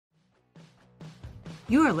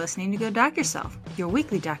You are listening to Go Doc Yourself, your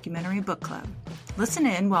weekly documentary book club. Listen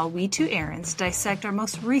in while we two Erins dissect our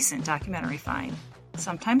most recent documentary find.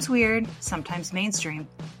 Sometimes weird, sometimes mainstream,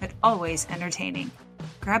 but always entertaining.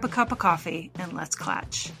 Grab a cup of coffee and let's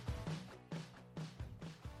clatch.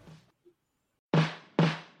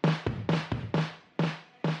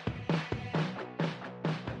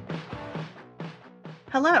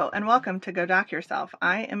 Hello and welcome to Go Doc Yourself.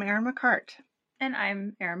 I am Erin McCart. And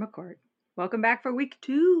I'm Erin McCourt. Welcome back for week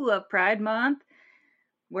 2 of Pride Month,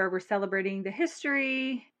 where we're celebrating the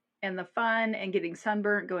history and the fun and getting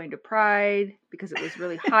sunburnt going to Pride because it was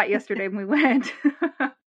really hot yesterday when we went.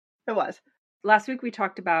 It was. Last week we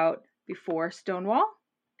talked about before Stonewall,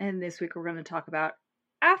 and this week we're going to talk about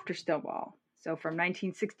after Stonewall. So from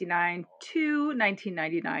 1969 to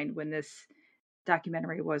 1999 when this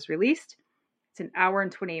documentary was released. It's an hour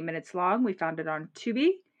and 28 minutes long. We found it on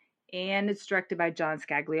Tubi, and it's directed by John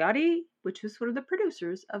Scagliotti, which was one of the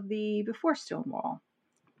producers of the Before Stonewall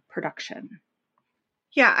production.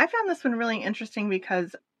 Yeah, I found this one really interesting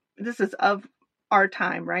because this is of our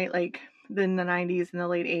time, right? Like in the 90s and the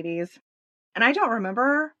late 80s. And I don't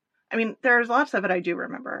remember. I mean, there's lots of it I do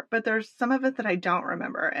remember, but there's some of it that I don't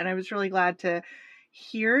remember. And I was really glad to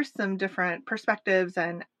hear some different perspectives.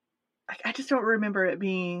 And I just don't remember it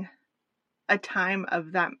being a time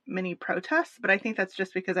of that many protests, but I think that's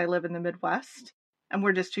just because I live in the Midwest and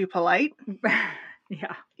we're just too polite.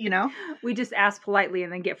 Yeah. You know? We just ask politely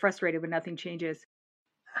and then get frustrated when nothing changes.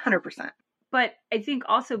 100%. But I think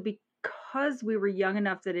also because we were young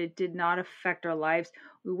enough that it did not affect our lives,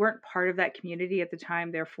 we weren't part of that community at the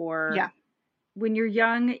time. Therefore, yeah. When you're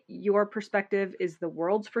young, your perspective is the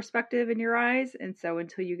world's perspective in your eyes. And so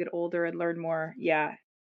until you get older and learn more,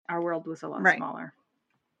 our world was a lot smaller.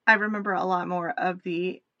 I remember a lot more of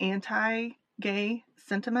the anti-gay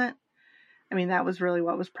sentiment. I mean, that was really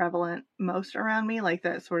what was prevalent most around me, like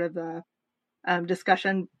that sort of the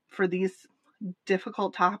discussion for these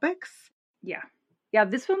difficult topics. Yeah. Yeah,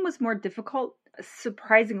 this one was more difficult,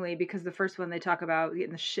 surprisingly, because the first one they talk about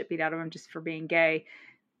getting the shit beat out of them just for being gay.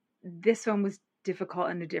 This one was difficult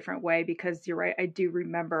in a different way because you're right, I do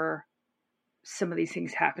remember some of these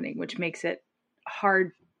things happening, which makes it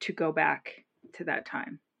hard to go back to that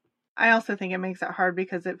time. I also think it makes it hard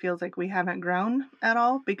because it feels like we haven't grown at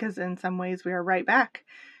all, because in some ways we are right back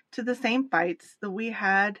to the same fights that we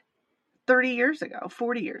had 30 years ago,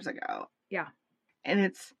 40 years ago. Yeah. And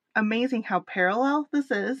it's amazing how parallel this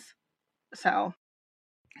is. So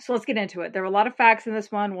let's get into it. There were a lot of facts in this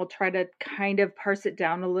one. We'll try to kind of parse it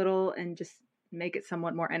down a little and just make it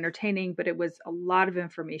somewhat more entertaining, but it was a lot of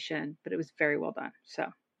information, but it was very well done.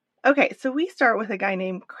 Okay, so we start with a guy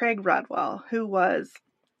named Craig Rodwell, who was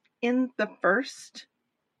in the first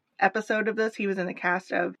episode of this. He was in the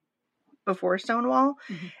cast of Before Stonewall.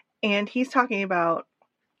 Mm-hmm. And he's talking about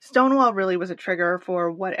Stonewall really was a trigger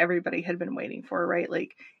for what everybody had been waiting for, right?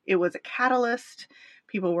 Like it was a catalyst.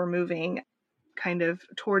 People were moving kind of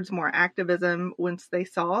towards more activism once they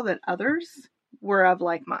saw that others were of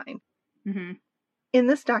like mind. Mm-hmm. In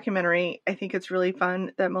this documentary, I think it's really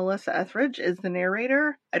fun that Melissa Etheridge is the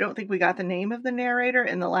narrator. I don't think we got the name of the narrator.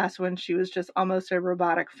 In the last one, she was just almost a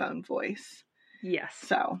robotic phone voice. Yes.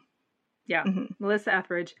 So, yeah. Mm-hmm. Melissa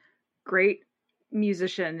Etheridge, great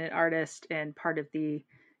musician and artist and part of the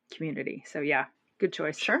community. So, yeah, good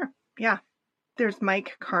choice. Sure. Yeah. There's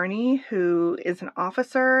Mike Carney, who is an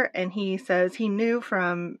officer, and he says he knew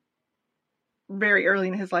from very early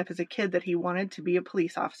in his life as a kid that he wanted to be a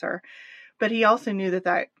police officer. But he also knew that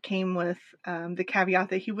that came with the caveat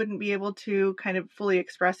that he wouldn't be able to kind of fully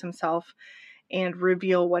express himself and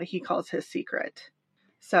reveal what he calls his secret.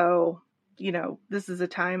 So, you know, this is a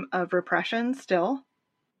time of repression still.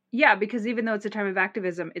 Yeah, because even though it's a time of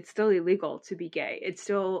activism, it's still illegal to be gay. It's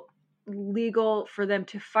still legal for them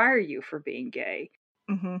to fire you for being gay.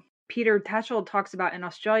 Mm-hmm. Peter Tatchell talks about in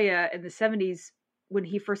Australia in the 70s, when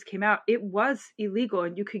he first came out, it was illegal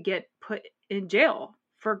and you could get put in jail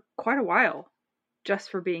for quite a while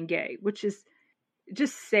just for being gay, which is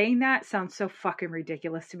just saying that sounds so fucking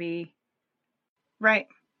ridiculous to me. Right.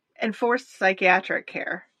 And forced psychiatric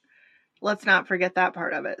care. Let's not forget that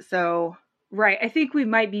part of it. So, right. I think we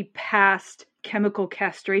might be past chemical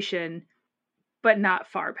castration, but not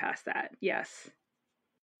far past that. Yes.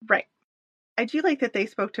 Right. I do like that they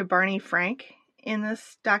spoke to Barney Frank in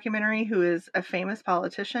this documentary, who is a famous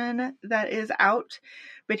politician that is out,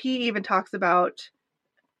 but he even talks about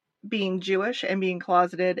being Jewish and being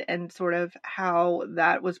closeted and sort of how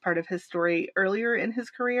that was part of his story earlier in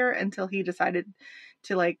his career until he decided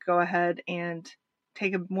to like go ahead and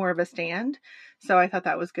take more of a stand. So I thought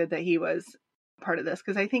that was good that he was part of this,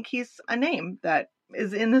 because I think he's a name that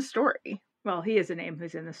is in the story. Well, he is a name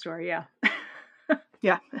who's in the story, yeah.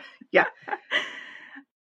 Yeah. Yeah.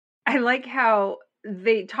 I like how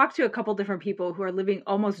they talk to a couple different people who are living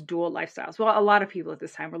almost dual lifestyles. Well, a lot of people at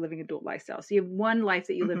this time were living a dual lifestyle. So you have one life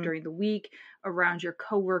that you live Mm-hmm. during the week around your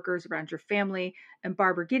coworkers, around your family. And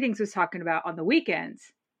Barbara Giddings was talking about on the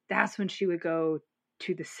weekends, that's when she would go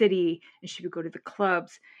to the city and she would go to the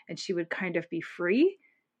clubs and she would kind of be free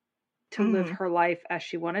to live Mm-hmm. her life as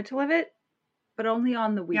she wanted to live it, but only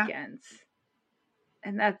on the Yeah. weekends.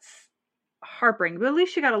 And that's heartbreaking. But at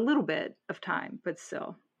least she got a little bit of time, but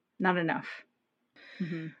still not enough.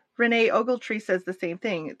 Mm-hmm. Renee Ogletree says the same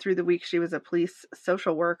thing. Through the week, she was a police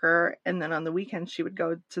social worker, and then on the weekends, she would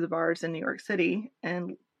go to the bars in New York City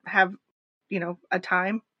and have, a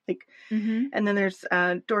time. Mm-hmm. And then there's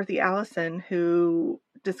Dorothy Allison, who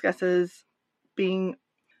discusses being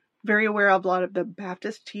very aware of a lot of the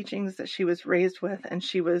Baptist teachings that she was raised with, and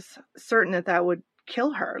she was certain that that would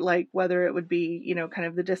kill her, like whether it would be, kind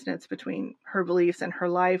of the distance between her beliefs and her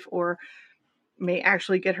life, or may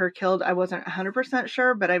actually get her killed. I wasn't 100%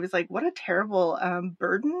 sure, but I was like, what a terrible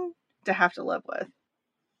burden to have to live with.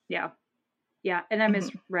 Yeah. Yeah. And I Mm-hmm.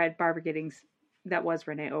 misread Barbara Giddings. That was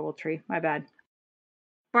Renee Ogletree. My bad.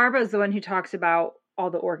 Barbara is the one who talks about all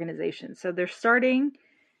the organizations. So they're starting,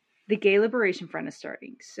 the Gay Liberation Front is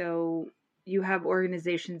starting. So you have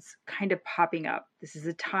organizations kind of popping up. This is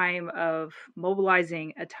a time of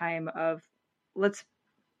mobilizing, a time of let's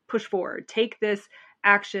push forward, take this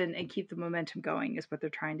action and keep the momentum going, is what they're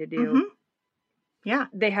trying to do. Mm-hmm. Yeah.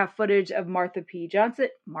 They have footage of Martha P. Johnson.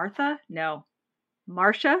 Martha? No.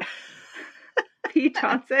 Marsha P.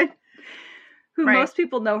 Johnson, who Right. most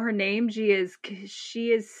people know her name. She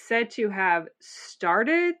is said to have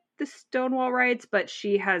started the Stonewall riots, but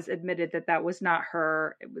she has admitted that that was not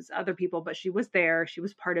her. It was other people, but she was there. She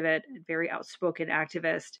was part of it, a very outspoken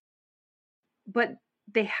activist. But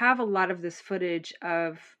they have a lot of this footage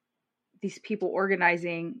of these people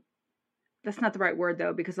organizing. That's not the right word,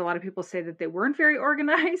 though, because a lot of people say that they weren't very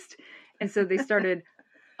organized. And so they started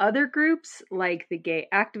other groups like the Gay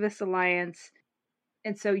Activist Alliance.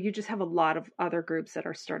 And so you just have a lot of other groups that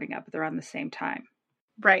are starting up. They're on the same time.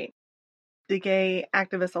 Right. The Gay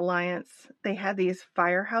Activist Alliance, they had these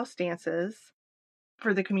firehouse dances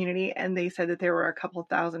for the community, and they said that there were a couple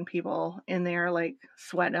thousand people in there, like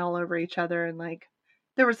sweating all over each other, and like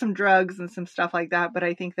there was some drugs and some stuff like that. But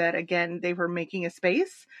I think that, again, they were making a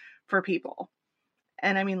space for people.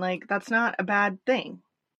 And I mean, like, that's not a bad thing.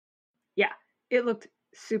 Yeah, it looked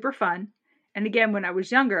super fun. And again, when I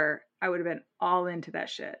was younger, I would have been all into that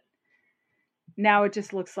shit. Now it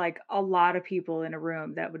just looks like a lot of people in a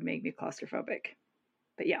room that would make me claustrophobic.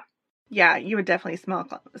 But yeah. Yeah, you would definitely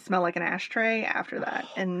smell like an ashtray after that,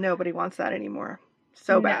 and nobody wants that anymore.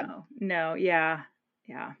 So bad. No, yeah.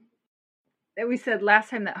 We said last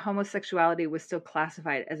time that homosexuality was still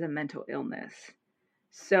classified as a mental illness.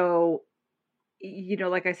 So,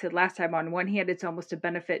 like I said last time, on one hand, it's almost a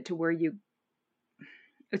benefit to where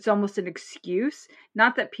it's almost an excuse.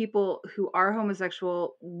 Not that people who are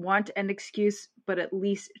homosexual want an excuse, but at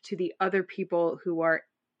least to the other people who are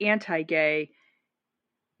anti-gay,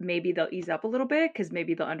 maybe they'll ease up a little bit because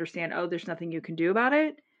maybe they'll understand, oh, there's nothing you can do about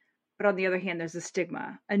it. But on the other hand, there's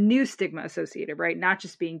a new stigma associated, right? Not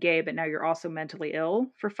just being gay, but now you're also mentally ill,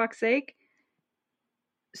 for fuck's sake.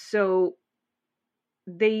 So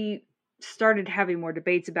they started having more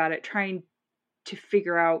debates about it, trying to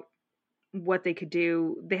figure out what they could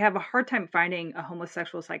do. They have a hard time finding a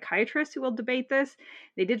homosexual psychiatrist who will debate this.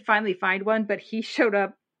 They did finally find one, but he showed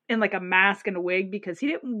up in like a mask and a wig because he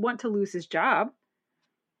didn't want to lose his job,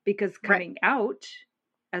 because coming out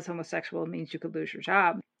as homosexual means you could lose your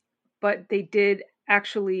job. But they did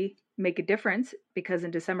actually make a difference, because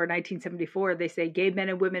in December 1974, they say gay men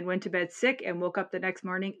and women went to bed sick and woke up the next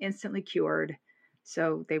morning instantly cured.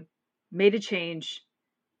 So they made a change,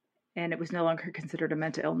 and it was no longer considered a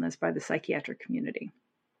mental illness by the psychiatric community.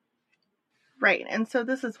 Right. And so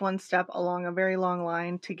this is one step along a very long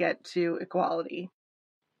line to get to equality.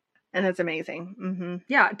 And it's amazing. Mm-hmm.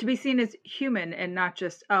 Yeah, to be seen as human and not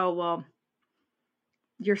just, oh, well,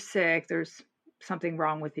 you're sick, there's something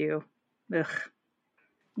wrong with you. Ugh.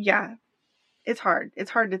 Yeah, it's hard. It's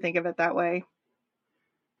hard to think of it that way.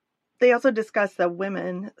 They also discuss that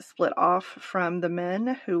women split off from the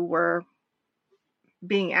men who were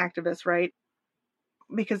being activists, right?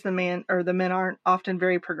 Because the men aren't often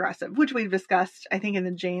very progressive, which we've discussed, I think, in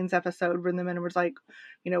the Jane's episode, when the men was like,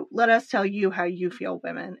 let us tell you how you feel,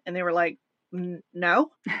 women. And they were like,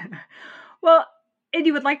 no. Well, and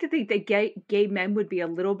you would like to think that gay men would be a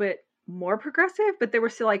little bit more progressive, but they were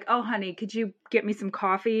still like, oh, honey, could you get me some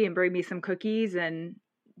coffee and bring me some cookies and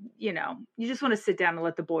you know, you just want to sit down and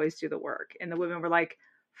let the boys do the work. And the women were like,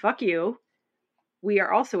 fuck you. We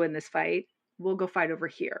are also in this fight. We'll go fight over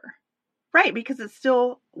here. Right, because it's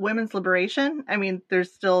still women's liberation. I mean,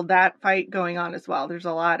 there's still that fight going on as well. There's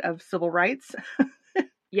a lot of civil rights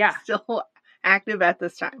Yeah. still active at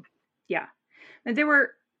this time. Yeah. And there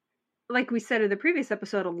were, like we said in the previous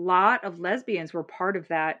episode, a lot of lesbians were part of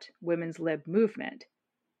that women's lib movement.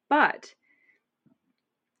 But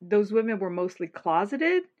those women were mostly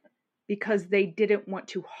closeted because they didn't want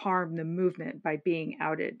to harm the movement by being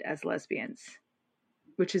outed as lesbians,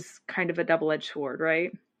 which is kind of a double-edged sword,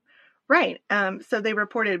 right? Right. So they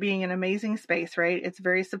reported being an amazing space, right? It's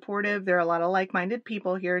very supportive. There are a lot of like-minded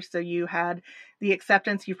people here. So you had the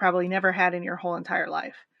acceptance you probably never had in your whole entire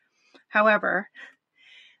life. However,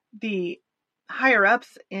 the higher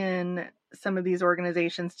ups in some of these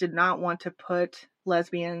organizations did not want to put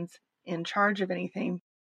lesbians in charge of anything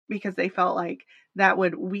because they felt like that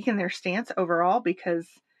would weaken their stance overall, because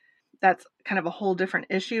that's kind of a whole different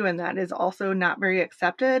issue, and that is also not very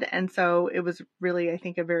accepted. And so it was really, I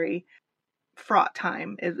think, a very fraught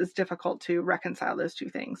time. It was difficult to reconcile those two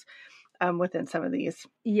things within some of these.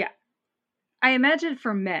 Yeah. I imagine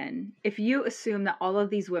for men, if you assume that all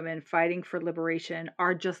of these women fighting for liberation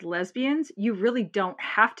are just lesbians, you really don't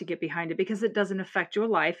have to get behind it because it doesn't affect your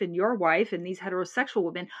life, and your wife and these heterosexual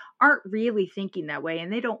women aren't really thinking that way,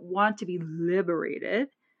 and they don't want to be liberated.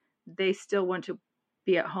 They still want to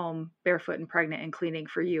be at home barefoot and pregnant and cleaning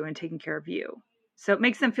for you and taking care of you. So it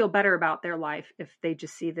makes them feel better about their life if they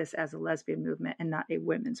just see this as a lesbian movement and not a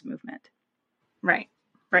women's movement. Right.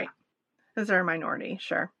 Right. Those are a minority,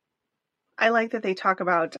 sure. I like that they talk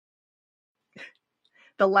about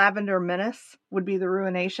the Lavender Menace would be the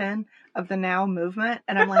ruination of the Now movement.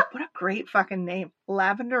 And I'm like, what a great fucking name.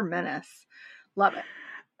 Lavender Menace. Love it.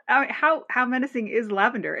 I mean, how menacing is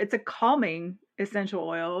lavender? It's a calming essential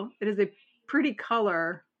oil. It is a pretty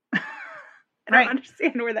color. I don't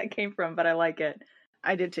understand where that came from, but I like it.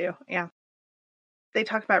 I did too. Yeah. They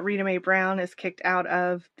talk about Rita Mae Brown is kicked out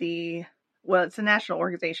of well, it's a national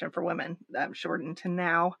organization for women, shortened to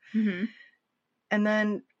Now. Mm-hmm. And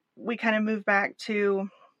then we kind of move back to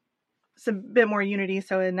some bit more unity.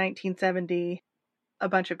 So in 1970, a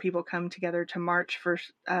bunch of people come together to march for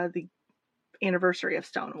the anniversary of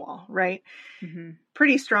Stonewall, right? Mm-hmm.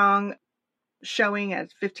 Pretty strong showing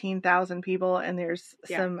at 15,000 people, and there's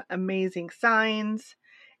some amazing signs,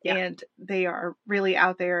 and they are really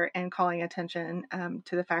out there and calling attention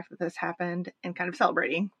to the fact that this happened and kind of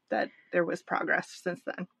celebrating that there was progress since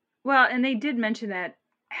then. Well, and they did mention that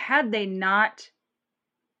had they not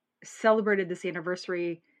celebrated this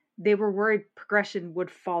anniversary, they were worried progression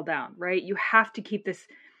would fall down, right? You have to keep this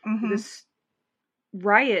this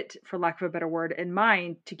riot, for lack of a better word, in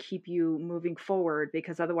mind to keep you moving forward,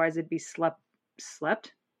 because otherwise it'd be swept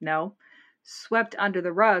under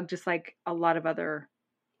the rug, just like a lot of other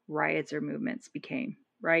riots or movements became,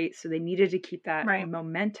 right? So they needed to keep that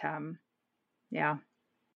momentum. Yeah.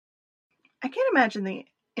 I can't imagine the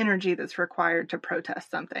energy that's required to protest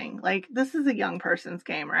something. Like, this is a young person's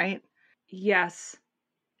game, right? Yes.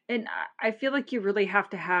 And I feel like you really have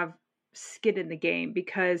to have skin in the game,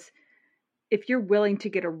 because if you're willing to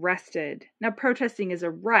get arrested, now protesting is a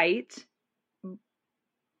right,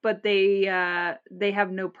 but they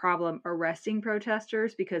have no problem arresting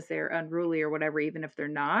protesters because they're unruly or whatever, even if they're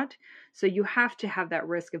not. So you have to have that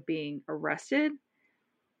risk of being arrested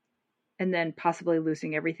and then possibly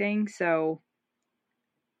losing everything. So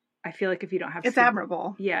I feel like if you don't have it's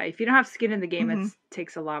admirable. Yeah, if you don't have skin in the game, it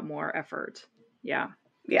takes a lot more effort. Yeah.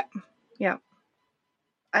 Yeah. Yeah.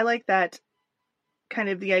 I like that kind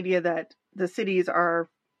of the idea that the cities are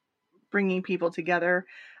bringing people together.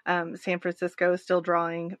 San Francisco is still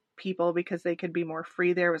drawing people because they could be more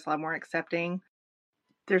free there. It was a lot more accepting.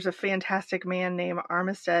 There's a fantastic man named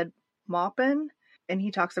Armistead Maupin, and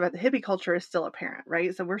he talks about the hippie culture is still apparent,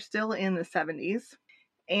 right? So we're still in the 70s.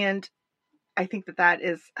 And I think that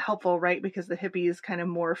is helpful, right? Because the hippies kind of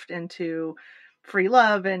morphed into free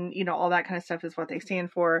love and, all that kind of stuff is what they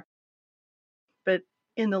stand for. But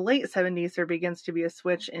in the late 70s, there begins to be a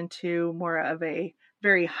switch into more of a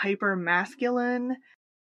very hyper masculine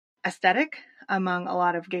aesthetic among a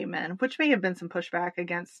lot of gay men, which may have been some pushback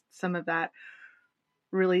against some of that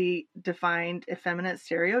really defined effeminate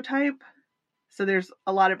stereotype. So there's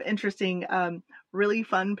a lot of interesting, really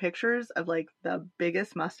fun pictures of like the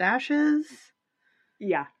biggest mustaches.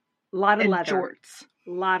 Yeah. A lot of leather. Jorts.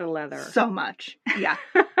 A lot of leather. So much. Yeah.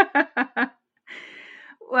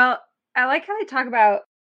 Well, I like how they talk about,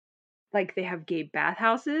 like, they have gay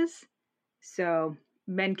bathhouses. So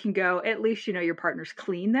men can go, at least your partner's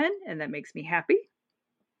clean then, and that makes me happy.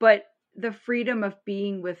 But the freedom of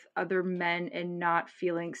being with other men and not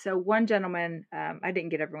feeling. So one gentleman, I didn't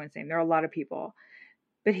get everyone's name. There are a lot of people,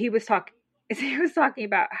 but he was talking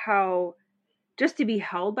about how just to be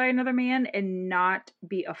held by another man and not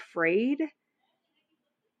be afraid,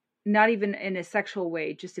 not even in a sexual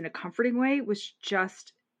way, just in a comforting way, was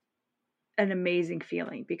just an amazing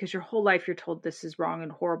feeling, because your whole life you're told this is wrong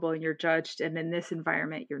and horrible and you're judged, and in this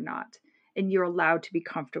environment you're not, and you're allowed to be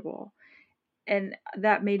comfortable. And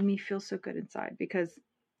that made me feel so good inside, because,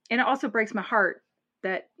 and it also breaks my heart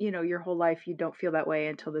that, your whole life you don't feel that way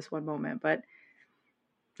until this one moment, but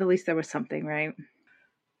at least there was something, right?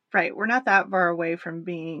 Right. We're not that far away from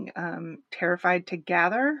being terrified to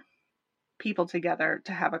gather people together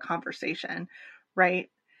to have a conversation, right?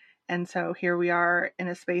 And so here we are in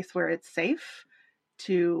a space where it's safe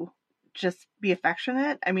to just be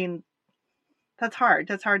affectionate. I mean, that's hard.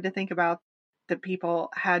 That's hard to think about, that people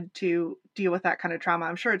had to deal with that kind of trauma.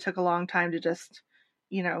 I'm sure it took a long time to just,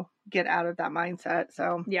 get out of that mindset.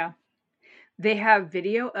 So yeah. They have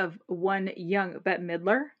video of one young Bette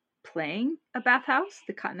Midler playing a bathhouse,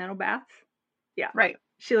 the Continental Bath. Yeah. Right.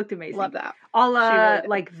 She looked amazing. Love that. All She really did.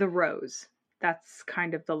 like the Rose. That's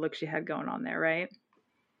kind of the look she had going on there, right?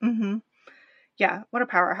 Mm-hmm. Yeah. What a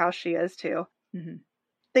powerhouse she is too. Mm-hmm.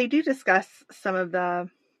 They do discuss some of the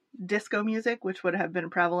disco music, which would have been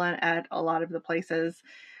prevalent at a lot of the places,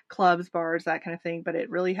 clubs, bars, that kind of thing. But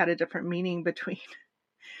it really had a different meaning between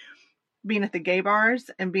being at the gay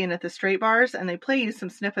bars and being at the straight bars. And they play you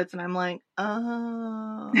some snippets and I'm like,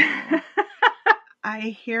 oh, I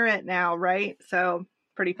hear it now. Right. So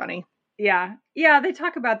pretty funny. Yeah. Yeah. They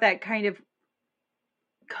talk about that kind of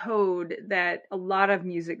code that a lot of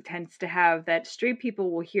music tends to have, that straight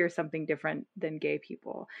people will hear something different than gay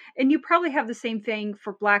people. And you probably have the same thing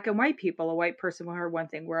for black and white people. A white person will hear one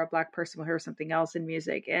thing where a black person will hear something else in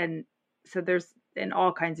music. And so there's, in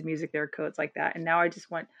all kinds of music, there are codes like that. And now I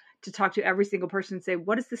just want to talk to every single person and say,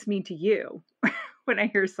 what does this mean to you when I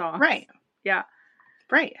hear songs? Right. Yeah.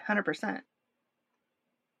 Right. 100%.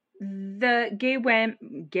 The gay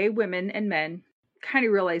women and men kind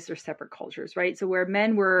of realized they're separate cultures, right? So where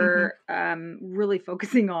men were really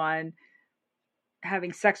focusing on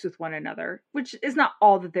having sex with one another, which is not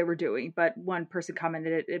all that they were doing, but one person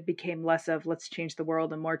commented it became less of let's change the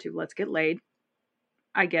world and more to let's get laid.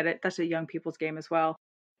 I get it. That's a young people's game as well.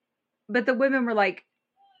 But the women were like,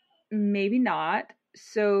 maybe not.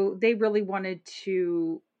 So they really wanted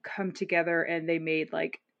to come together, and they made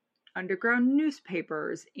like underground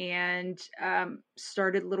newspapers and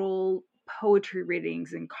started little poetry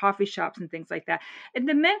readings and coffee shops and things like that. And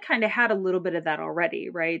the men kind of had a little bit of that already,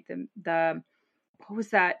 right? The what was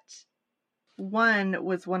that? One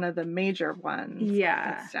was one of the major ones.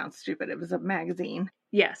 Yeah. That sounds stupid. It was a magazine.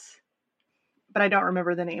 Yes. But I don't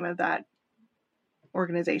remember the name of that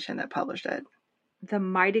organization that published it. The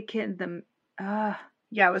Mightykin,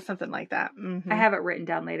 yeah, it was something like that. Mm-hmm. I have it written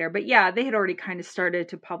down later. But yeah, they had already kind of started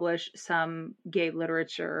to publish some gay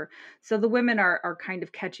literature. So the women are kind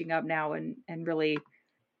of catching up now and really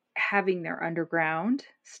having their underground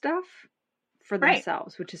stuff for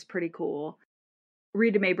themselves, which is pretty cool.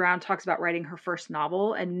 Rita Mae Brown talks about writing her first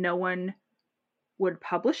novel and no one would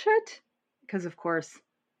publish it because, of course,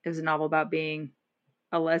 it was a novel about being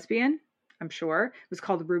a lesbian, I'm sure. It was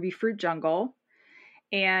called Ruby Fruit Jungle.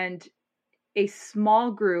 And a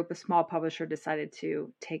small publisher decided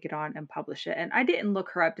to take it on and publish it. And I didn't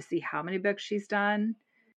look her up to see how many books she's done,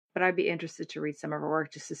 but I'd be interested to read some of her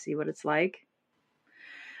work just to see what it's like.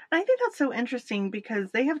 I think that's so interesting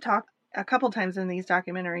because they have talked a couple times in these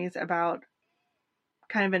documentaries about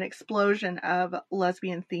kind of an explosion of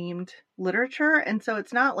lesbian themed literature. And so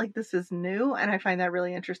it's not like this is new. And I find that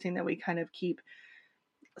really interesting that we kind of keep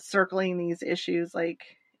circling these issues. Like,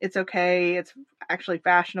 it's okay, it's actually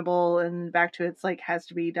fashionable, and back to it's like has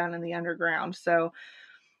to be done in the underground. So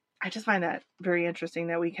I just find that very interesting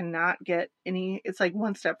that we cannot get any, it's like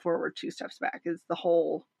one step forward, two steps back is the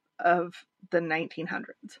whole of the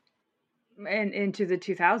 1900s. And into the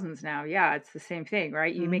 2000s now. Yeah, it's the same thing,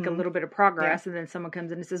 right? You make a little bit of progress and then someone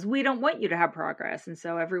comes in and says, we don't want you to have progress. And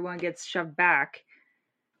so everyone gets shoved back.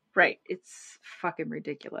 Right. It's fucking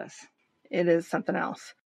ridiculous. It is something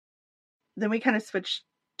else. Then we kind of switch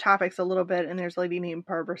topics a little bit, and there's a lady named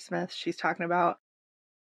Barbara Smith. She's talking about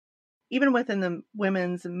even within the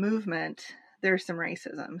women's movement, there's some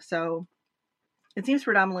racism. So it seems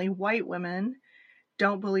predominantly white women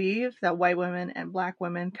don't believe that white women and black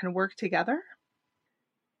women can work together.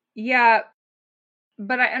 Yeah,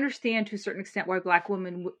 but I understand to a certain extent why black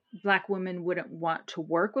women wouldn't want to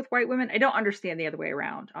work with white women. I don't understand the other way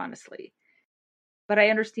around, honestly. But I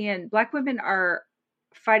understand black women are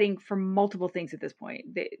fighting for multiple things at this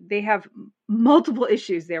point. They have multiple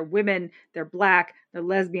issues. They're women, they're black, they're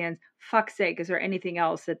lesbians. Fuck's sake, is there anything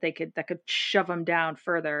else that could shove them down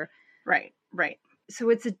further? Right. So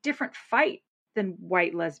it's a different fight than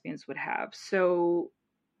white lesbians would have. So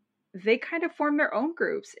they kind of form their own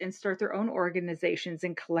groups and start their own organizations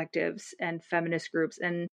and collectives and feminist groups.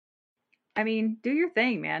 And I mean, do your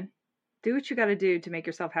thing, man. Do what you got to do to make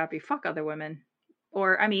yourself happy. Fuck other women.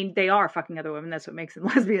 Or, I mean, they are fucking other women. That's what makes them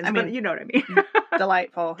lesbians. I mean, but you know what I mean.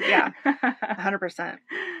 Delightful. Yeah. 100%.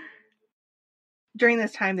 During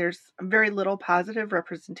this time, there's very little positive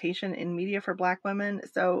representation in media for Black women.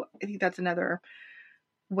 So I think that's another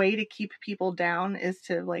way to keep people down, is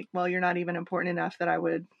to like, well, you're not even important enough that I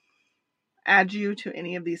would add you to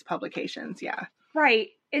any of these publications. Yeah. Right.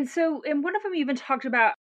 And so, and one of them even talked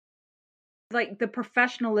about like the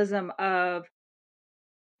professionalism of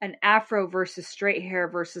an afro versus straight hair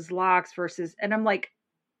versus locks versus, and I'm like,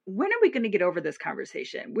 when are we going to get over this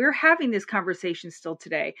conversation? We're having this conversation still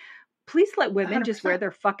today. Please let women 100%. just wear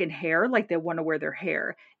their fucking hair like they want to wear their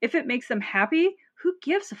hair. If it makes them happy, who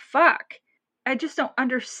gives a fuck? I just don't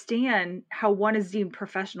understand how one is deemed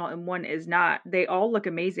professional and one is not. They all look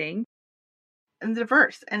amazing. And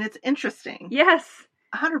diverse. And it's interesting. Yes.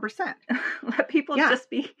 100%. Let people just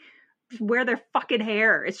wear their fucking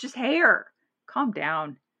hair. It's just hair. Calm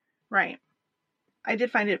down. Right. I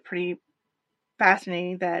did find it pretty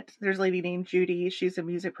fascinating that there's a lady named Judy. She's a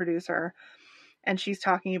music producer. And she's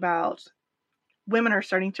talking about women are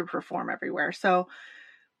starting to perform everywhere. So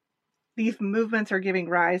these movements are giving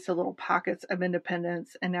rise to little pockets of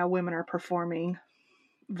independence. And now women are performing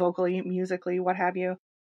vocally, musically, what have you.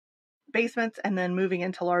 Basements, and then moving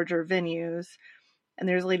into larger venues. And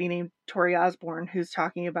there's a lady named Tori Osborne who's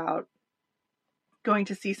talking about going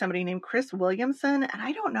to see somebody named Chris Williamson, and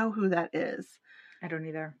I don't know who that is. I don't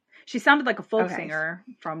either. She sounded like a folk singer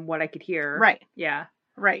from what I could hear. Right. Yeah.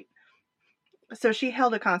 Right. So she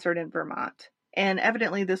held a concert in Vermont, and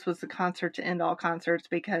evidently this was the concert to end all concerts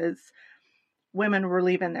because women were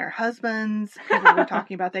leaving their husbands. People were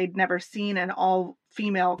talking about they'd never seen an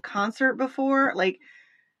all-female concert before. Like,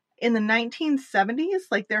 in the 1970s,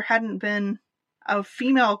 like, there hadn't been a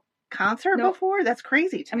female concert before. That's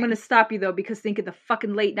crazy to me. I'm going to stop you, though, because think of the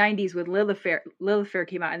fucking late 90s when Lilith Fair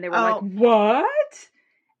came out, and they were like, what?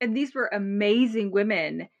 And these were amazing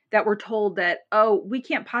women that were told that, oh, we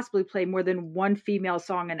can't possibly play more than one female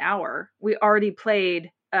song an hour. We already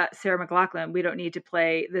played Sarah McLachlan. We don't need to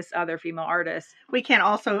play this other female artist. We can't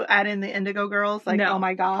also add in the Indigo Girls? Like, no. Oh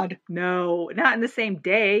my God. No, not in the same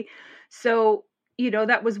day. So, you know,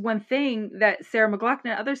 that was one thing that Sarah McLachlan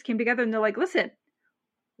and others came together and they're like, listen,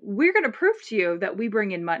 we're going to prove to you that we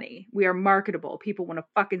bring in money. We are marketable. People want to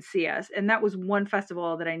fucking see us. And that was one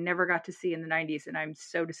festival that I never got to see in the 90s. And I'm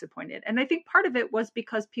so disappointed. And I think part of it was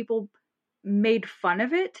because people made fun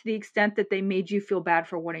of it to the extent that they made you feel bad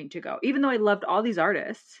for wanting to go. Even though I loved all these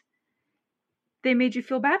artists, they made you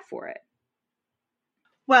feel bad for it.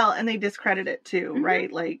 Well, and they discredit it too,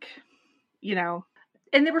 right? Like, you know.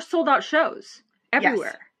 And they were sold out shows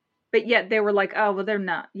everywhere. Yes. But yet they were like, oh, well, they're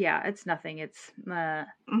not. Yeah, it's nothing. It's,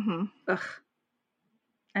 ugh.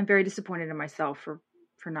 I'm very disappointed in myself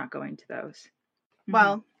for not going to those.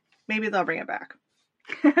 Well, maybe they'll bring it back.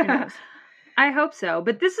 Who knows? I hope so.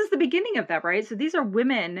 But this is the beginning of that, right? So these are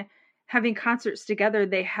women having concerts together.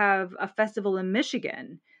 They have a festival in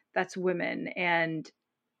Michigan that's women. And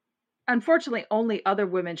unfortunately, only other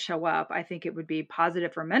women show up. I think it would be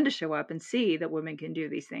positive for men to show up and see that women can do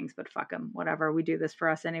these things, but fuck them, whatever. We do this for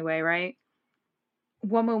us anyway, right?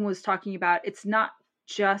 Woman was talking about, it's not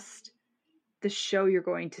just the show you're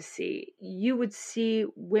going to see. You would see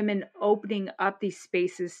women opening up these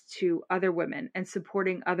spaces to other women and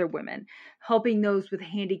supporting other women, helping those with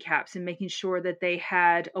handicaps and making sure that they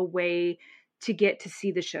had a way to get to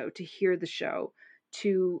see the show, to hear the show,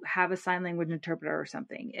 to have a sign language interpreter or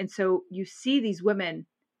something. And so you see these women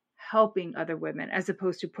helping other women as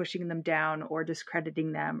opposed to pushing them down or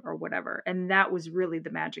discrediting them or whatever. And that was really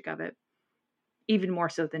the magic of it. Even more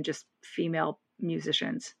so than just female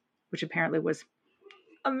musicians, which apparently was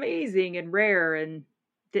amazing and rare and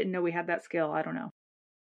didn't know we had that skill. I don't know.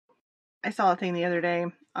 I saw a thing the other day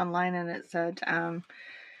online and it said,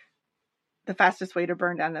 the fastest way to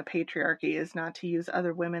burn down the patriarchy is not to use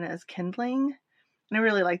other women as kindling. And I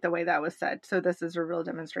really like the way that was said. So this is a real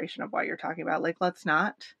demonstration of what you're talking about. Like, let's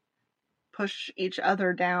not push each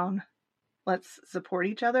other down. Let's support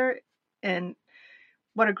each other. And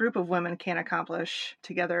what a group of women can accomplish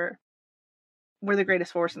together. We're the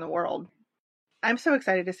greatest force in the world. I'm so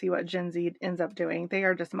excited to see what Gen Z ends up doing. They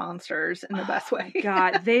are just monsters in the best way.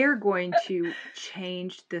 God, they are going to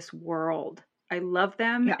change this world. I love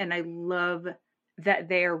them, Yeah. and I love that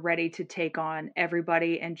they are ready to take on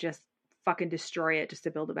everybody and just fucking destroy it just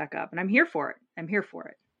to build it back up. And I'm here for it. I'm here for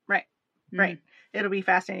it. Right. Mm-hmm. Right. It'll be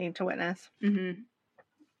fascinating to witness. Mm-hmm.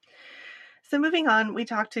 So moving on, we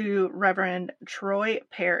talked to Reverend Troy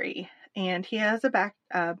Perry, and he has a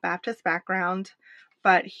Baptist background,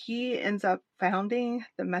 but he ends up founding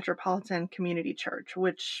the Metropolitan Community Church,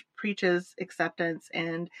 which preaches acceptance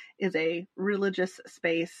and is a religious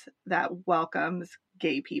space that welcomes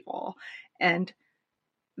gay people. And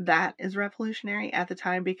that is revolutionary at the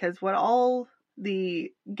time, because what all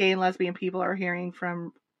the gay and lesbian people are hearing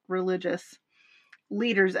from religious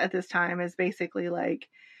leaders at this time is basically like,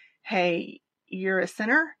 hey, you're a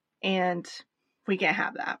sinner and we can't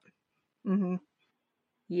have that. Mm-hmm.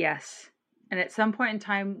 Yes. And at some point in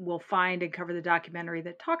time, we'll find and cover the documentary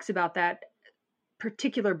that talks about that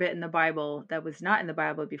particular bit in the Bible that was not in the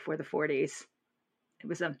Bible before the 40s. It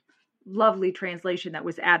was a lovely translation that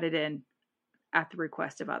was added in at the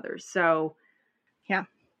request of others. So, yeah.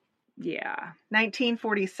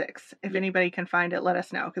 1946. If anybody can find it, let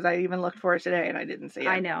us know, because I even looked for it today and I didn't see it.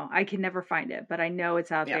 I know. I can never find it, but I know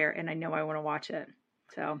it's out there, and I know I want to watch it.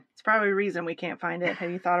 So it's probably a reason we can't find it. Have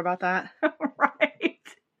you thought about that? Right.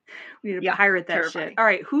 We need to pirate that shit. All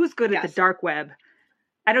right. Who's good at the dark web?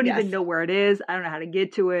 I don't even know where it is. I don't know how to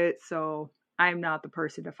get to it. So I'm not the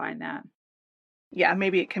person to find that. Yeah.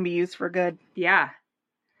 Maybe it can be used for good. Yeah.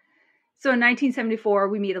 So in 1974,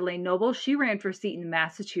 we meet Elaine Noble. She ran for a seat in the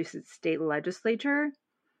Massachusetts state legislature.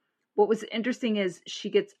 What was interesting is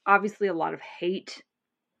she gets obviously a lot of hate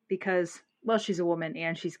because, well, she's a woman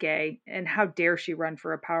and she's gay. And how dare she run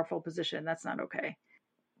for a powerful position? That's not okay.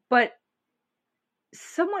 But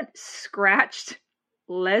someone scratched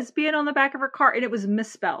lesbian on the back of her car, and it was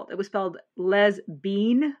misspelled. It was spelled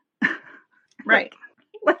lesbean. Right.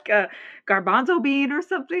 like a garbanzo bean or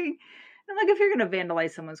something. And like, if you're going to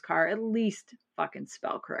vandalize someone's car, at least fucking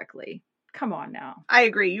spell correctly. Come on now. I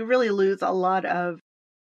agree. You really lose a lot of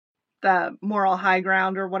the moral high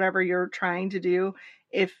ground or whatever you're trying to do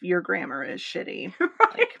if your grammar is shitty. Right?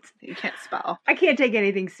 Like, you can't spell. I can't take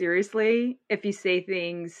anything seriously if you say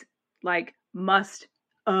things like must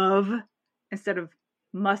of instead of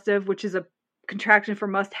must have, which is a contraction for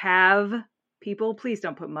must have. People, please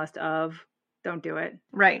don't put must of. Don't do it.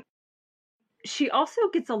 Right. She also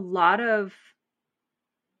gets a lot of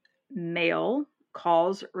mail,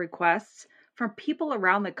 calls, requests from people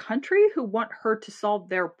around the country who want her to solve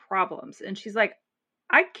their problems. And she's like,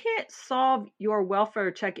 I can't solve your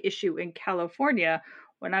welfare check issue in California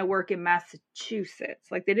when I work in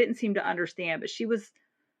Massachusetts. Like, they didn't seem to understand, but she was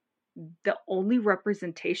the only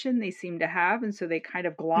representation they seemed to have. And so they kind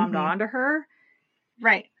of glommed onto her.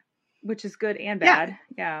 Right. Which is good and bad.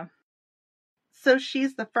 Yeah. So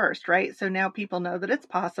she's the first, right? So now people know that it's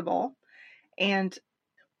possible, and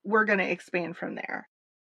we're going to expand from there.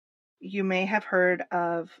 You may have heard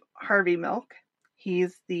of Harvey Milk.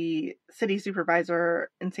 He's the city supervisor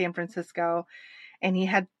in San Francisco, and he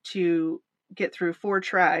had to get through 4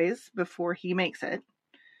 tries before he makes it.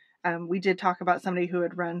 We did talk about somebody who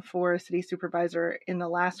had run for city supervisor in the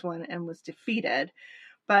last one and was defeated.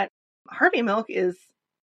 But Harvey Milk is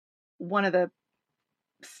one of the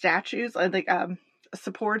statues, I think,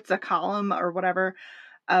 supports a column or whatever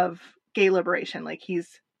of gay liberation. Like,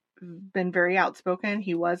 he's been very outspoken.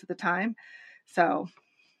 He was at the time. So,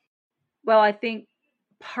 well, I think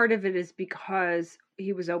part of it is because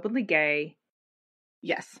he was openly gay.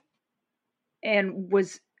 Yes. And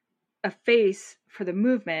was a face for the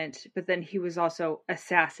movement, but then he was also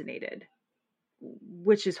assassinated,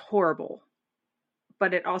 which is horrible.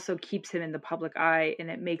 But it also keeps him in the public eye,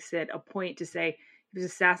 and it makes it a point to say he was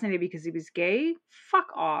assassinated because he was gay. Fuck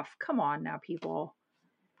off. Come on now, people.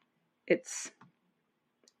 It's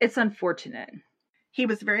unfortunate. He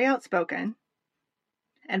was very outspoken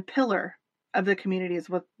and pillar of the community is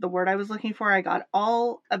what the word I was looking for. I got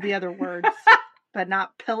all of the other words, but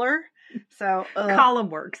not pillar. So column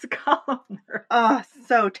works. Oh,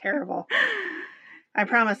 so terrible. I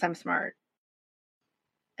promise I'm smart.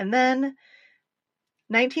 And then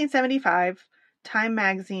 1975, Time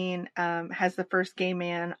magazine has the first gay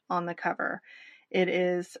man on the cover. It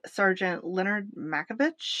is Sergeant Leonard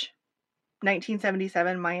Makovich.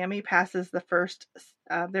 1977, Miami passes they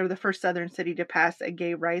were the first southern city to pass a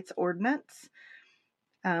gay rights ordinance,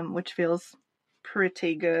 which feels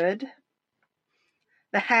pretty good.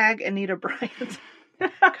 The hag Anita Bryant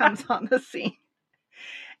comes on the scene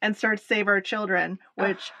and starts Save Our Children,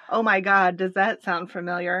 which, oh my God, does that sound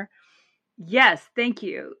familiar? Yes, thank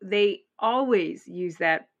you. They always use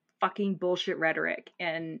that fucking bullshit rhetoric,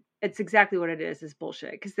 and it's exactly what it is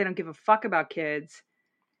bullshit, because they don't give a fuck about kids.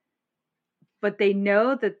 but they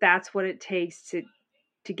know that that's what it takes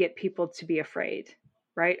to get people to be afraid,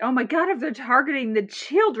 right? Oh my God, if they're targeting the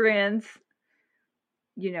children's,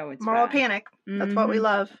 it's Moral bad. panic. That's what we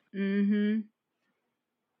love. Mm-hmm.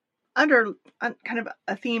 Under kind of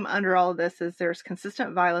a theme under all of this is there's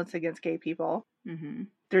consistent violence against gay people. Mm-hmm.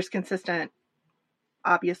 There's consistent,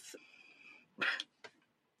 obvious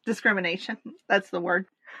discrimination. That's the word.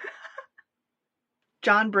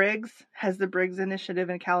 John Briggs has the Briggs Initiative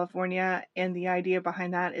in California, and the idea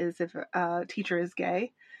behind that is if a teacher is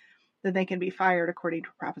gay, then they can be fired according to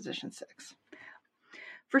Proposition 6.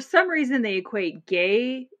 For some reason, they equate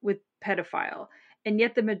gay with pedophile, and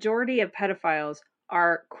yet the majority of pedophiles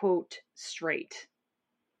are, quote, straight.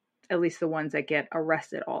 At least the ones that get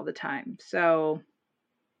arrested all the time. So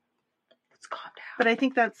let's calm down. But I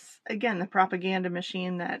think that's, again, the propaganda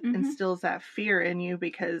machine that instills that fear in you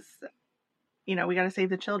because, we got to save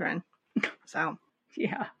the children. So.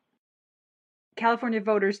 Yeah. California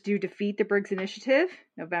voters do defeat the Briggs Initiative,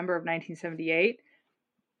 November of 1978.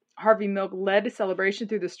 Harvey Milk led a celebration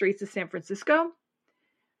through the streets of San Francisco.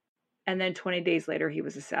 And then 20 days later, he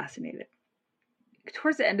was assassinated.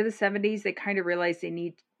 Towards the end of the 70s, they kind of realized they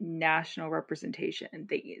need national representation.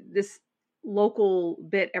 This local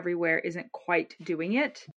bit everywhere isn't quite doing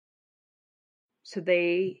it. So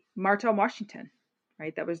they marched on Washington,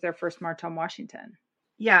 right? That was their first march on Washington.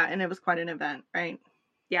 Yeah, and it was quite an event, right?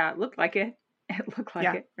 Yeah, it looked like it. It looked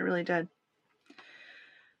like it. It really did.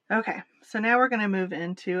 Okay, so now we're going to move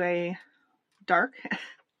into a dark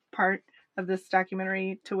part of this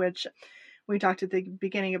documentary, to which we talked at the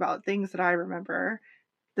beginning about things that I remember.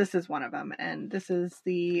 This is one of them, and this is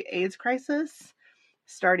the AIDS crisis,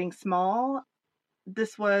 starting small.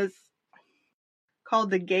 This was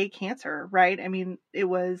called the gay cancer, right? I mean, it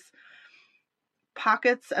was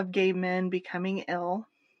pockets of gay men becoming ill.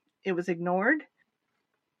 It was ignored.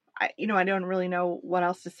 I don't really know what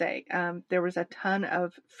else to say. There was a ton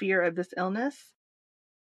of fear of this illness.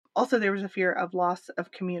 Also, there was a fear of loss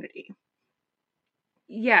of community.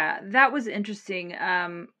 Yeah, that was interesting.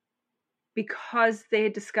 Because they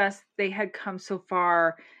had discussed they had come so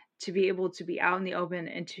far to be able to be out in the open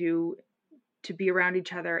and to be around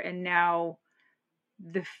each other. And now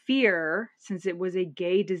the fear, since it was a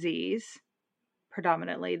gay disease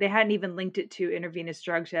predominantly, they hadn't even linked it to intravenous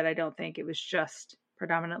drugs yet. I don't think it was just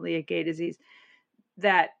predominantly a gay disease,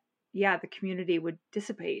 that, yeah, the community would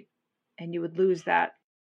dissipate and you would lose that.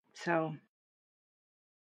 So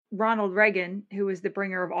Ronald Reagan, who was the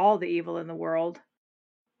bringer of all the evil in the world,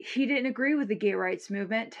 he didn't agree with the gay rights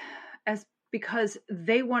movement because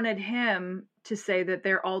they wanted him to say that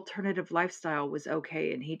their alternative lifestyle was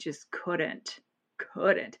okay, and he just couldn't.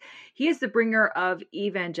 He is the bringer of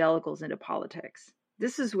evangelicals into politics.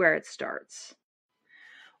 This is where it starts.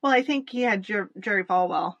 Well, I think he had Jerry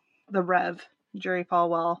Falwell, the Rev, Jerry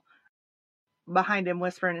Falwell, behind him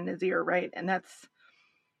whispering in his ear, right? And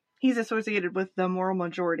he's associated with the moral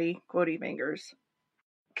majority, quoting fingers.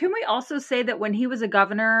 Can we also say that when he was a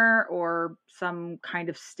governor or some kind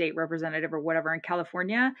of state representative or whatever in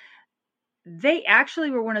California, they actually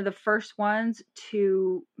were one of the first ones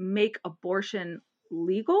to make abortion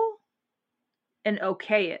legal and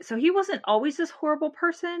okay it. So he wasn't always this horrible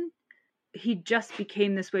person. He just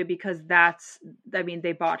became this way because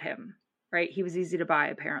they bought him, right? He was easy to buy,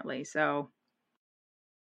 apparently. So.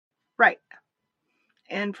 Right.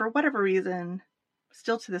 And for whatever reason,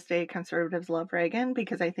 still to this day, conservatives love Reagan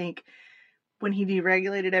because I think when he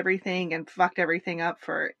deregulated everything and fucked everything up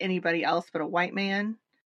for anybody else but a white man,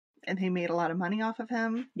 and they made a lot of money off of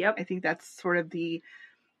him. Yep. I think that's sort of the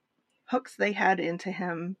hooks they had into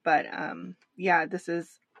him. But this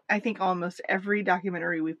is, I think almost every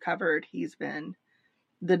documentary we've covered, he's been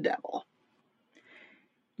the devil.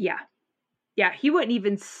 Yeah. Yeah, he wouldn't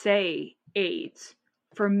even say AIDS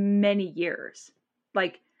for many years.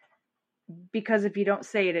 Because if you don't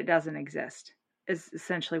say it, it doesn't exist, is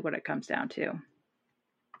essentially what it comes down to.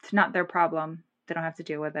 It's not their problem. They don't have to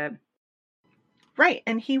deal with it. Right.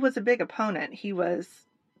 And he was a big opponent. He was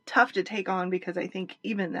tough to take on because I think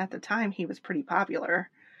even at the time he was pretty popular.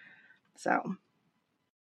 So,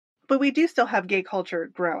 but we do still have gay culture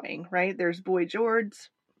growing, right? There's Boy George.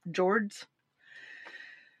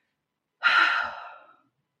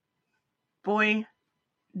 Boy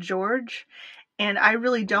George. And I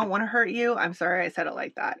really don't want to hurt you. I'm sorry I said it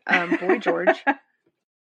like that. Boy George.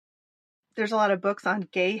 There's a lot of books on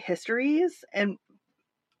gay histories and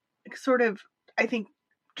sort of, I think,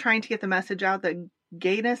 trying to get the message out that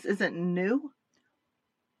gayness isn't new.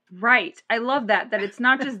 Right. I love that it's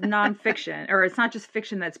not just nonfiction, or it's not just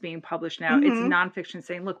fiction that's being published now. Mm-hmm. It's nonfiction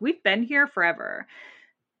saying, look, we've been here forever.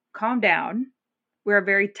 Calm down. We're a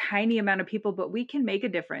very tiny amount of people, but we can make a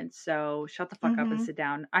difference. So shut the fuck up and Mm-hmm. sit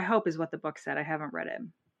down. I hope is what the book said. I haven't read it,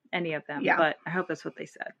 any of them, Yeah. but I hope that's what they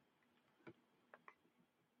said.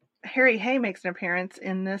 Harry Hay makes an appearance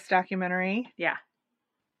in this documentary. Yeah.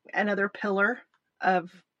 Another pillar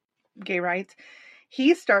of gay rights.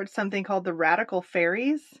 He starts something called the Radical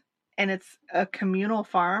Fairies, and it's a communal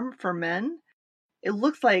farm for men. It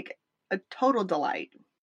looks like a total delight.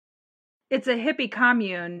 It's a hippie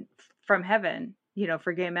commune from heaven,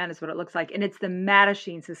 for gay men is what it looks like. And it's the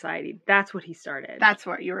Mattachine Society. That's what he started. That's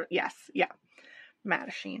what yes. Yeah.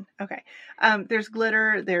 Mattachine. Okay. There's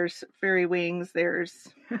glitter, there's fairy wings, there's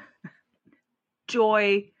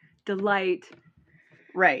joy, delight.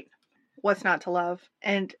 Right. What's not to love?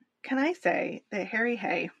 And can I say that Harry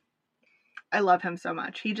Hay, I love him so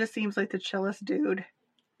much. He just seems like the chillest dude.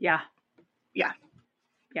 Yeah. Yeah.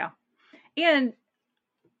 Yeah. And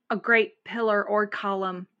a great pillar or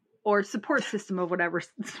column or support system of whatever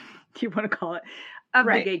you want to call it of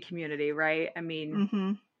the gay community, right? I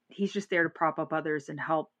mean, he's just there to prop up others and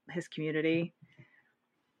help his community.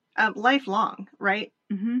 Lifelong, right?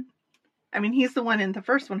 Mm-hmm. I mean, he's the one in the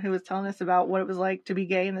first one who was telling us about what it was like to be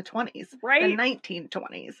gay in the 20s. Right. The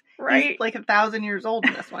 1920s. Right. He's like 1,000 years old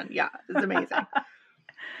in this one. Yeah, it's amazing.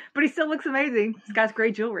 But he still looks amazing. He's got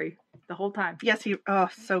great jewelry the whole time. Yes,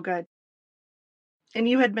 so good. And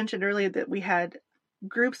you had mentioned earlier that we had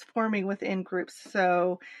groups forming within groups.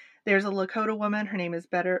 So there's a Lakota woman. Her name is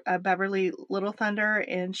Beverly Little Thunder,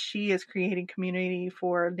 and she is creating community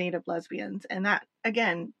for Native lesbians. And that,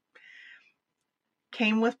 again,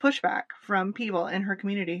 came with pushback from people in her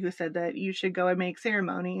community who said that you should go and make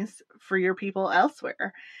ceremonies for your people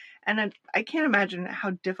elsewhere. And I can't imagine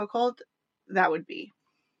how difficult that would be.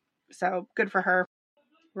 So good for her.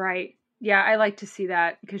 Right. Yeah, I like to see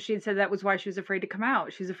that because she had said that was why she was afraid to come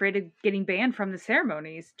out. She was afraid of getting banned from the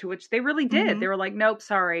ceremonies, to which they really did. Mm-hmm. They were like, nope,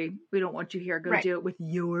 sorry, we don't want you here. Go do it with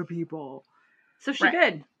your people. So she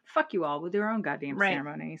did. Fuck you all. We'll do our own goddamn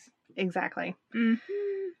ceremonies. Exactly. Mm-hmm.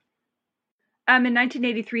 In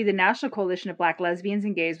 1983, the National Coalition of Black Lesbians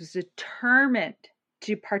and Gays was determined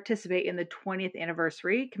to participate in the 20th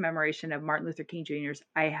anniversary commemoration of Martin Luther King Jr.'s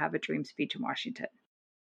I Have a Dream speech in Washington.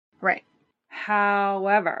 Right.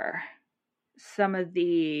 However, some of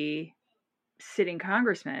the sitting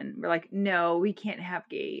congressmen were like, no, we can't have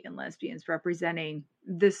gay and lesbians representing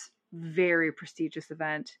this very prestigious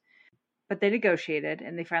event. But they negotiated,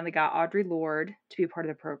 and they finally got Audre Lorde to be a part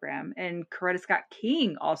of the program. And Coretta Scott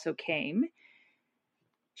King also came.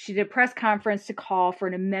 She did a press conference to call for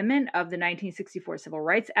an amendment of the 1964 Civil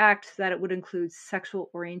Rights Act so that it would include sexual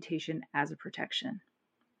orientation as a protection.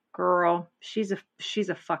 Girl, she's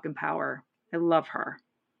a fucking power. I love her.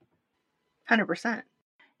 100%.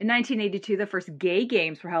 In 1982, the first gay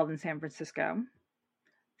games were held in San Francisco.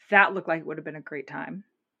 That looked like it would have been a great time.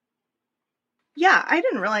 Yeah, I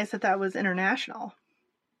didn't realize that was international.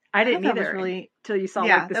 I didn't either until you saw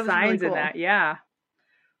like the signs really cool. In that. Yeah.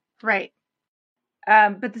 Right.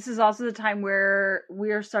 But this is also the time where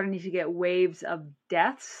we're starting to get waves of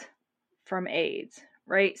deaths from AIDS,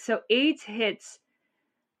 right? So AIDS hits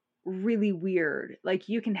really weird. Like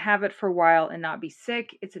you can have it for a while and not be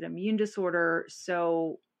sick. It's an immune disorder.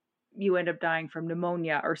 So you end up dying from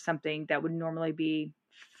pneumonia or something that would normally be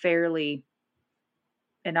fairly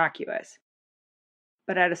innocuous.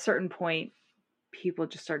 But at a certain point, people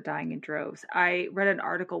just start dying in droves. I read an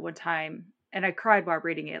article one time and I cried while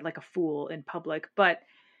reading it like a fool in public, but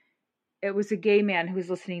it was a gay man who was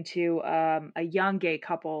listening to a young gay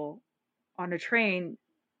couple on a train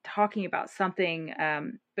talking about something.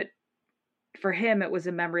 But for him, it was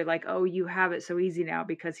a memory like, oh, you have it so easy now,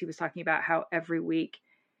 because he was talking about how every week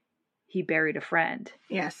he buried a friend.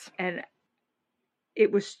 Yes. And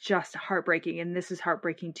it was just heartbreaking. And this is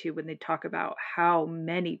heartbreaking too, when they talk about how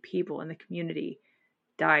many people in the community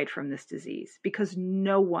died from this disease, because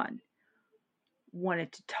no one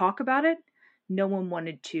wanted to talk about it. No one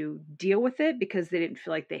wanted to deal with it because they didn't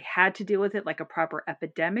feel like they had to deal with it like a proper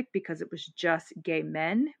epidemic, because it was just gay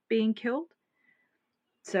men being killed.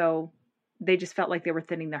 So they just felt like they were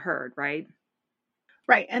thinning the herd, right?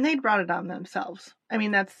 Right. And they brought it on themselves. I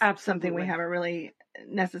mean, that's Absolutely. Something we haven't really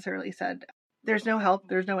necessarily said. There's no help.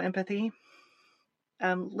 There's no empathy.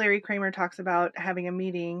 Larry Kramer talks about having a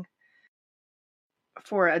meeting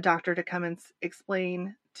for a doctor to come and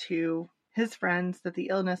explain to his friends that the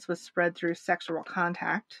illness was spread through sexual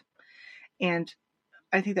contact. And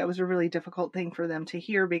I think that was a really difficult thing for them to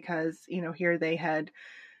hear, because, here they had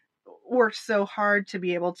worked so hard to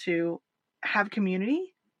be able to have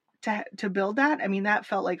community, to build that. I mean, that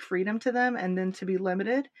felt like freedom to them. And then to be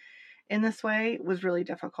limited in this way was really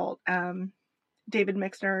difficult. David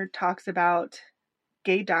Mixner talks about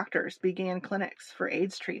gay doctors began clinics for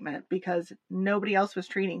AIDS treatment because nobody else was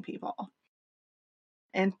treating people.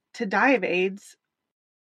 And to die of AIDS,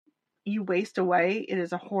 you waste away. It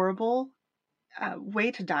is a horrible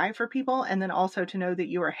way to die for people. And then also to know that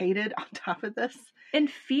you are hated on top of this. And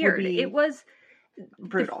feared. It was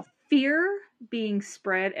brutal. The fear being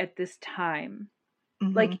spread at this time.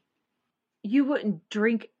 Mm-hmm. Like, you wouldn't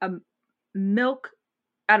drink a milk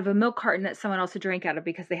out of a milk carton that someone else had drank out of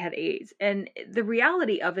because they had AIDS. And the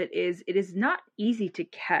reality of it is not easy to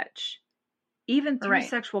catch, even through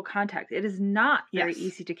sexual contact. It is not very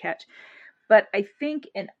easy to catch. But I think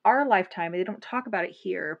in our lifetime, they don't talk about it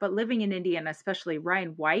here, but living in Indiana, especially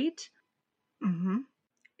Ryan White,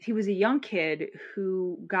 he was a young kid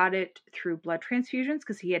who got it through blood transfusions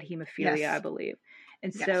because he had hemophilia, I believe.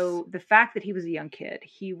 And so the fact that he was a young kid,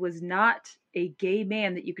 he was not a gay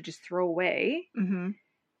man that you could just throw away,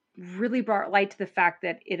 really brought light to the fact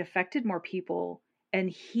that it affected more people. And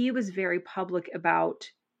he was very public about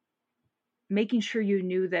making sure you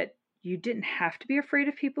knew that you didn't have to be afraid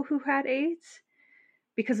of people who had AIDS.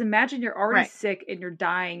 Because imagine you're already sick and you're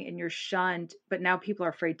dying and you're shunned, but now people are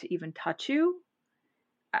afraid to even touch you.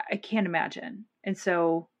 I can't imagine. And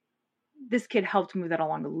so this kid helped move that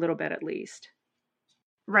along a little bit, at least.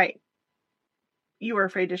 Right. You were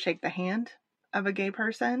afraid to shake the hand of a gay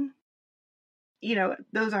person. You know,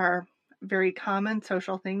 those are very common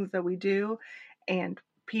social things that we do, and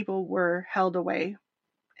people were held away,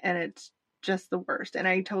 and it's just the worst. And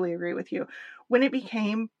I totally agree with you. When it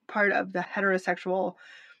became part of the heterosexual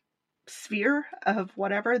sphere of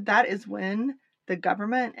whatever, that is when the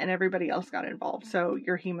government and everybody else got involved. So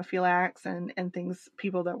your hemophiliacs and things,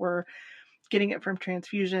 people that were getting it from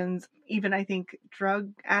transfusions, even I think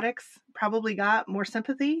drug addicts probably got more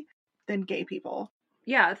sympathy than gay people.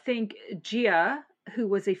 Yeah, I think Gia, who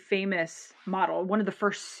was a famous model, one of the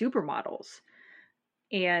first supermodels,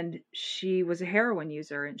 and she was a heroin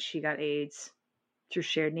user and she got AIDS through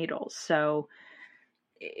shared needles. So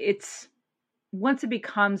it's, once it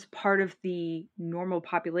becomes part of the normal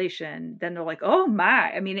population, then they're like, oh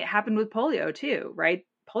my. I mean, it happened with polio too, right?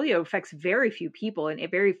 Polio affects very few people, and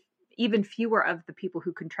even fewer of the people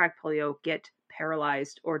who contract polio get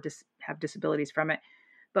paralyzed or have disabilities from it.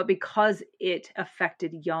 But because it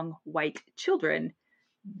affected young white children,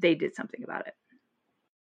 they did something about it.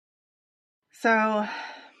 So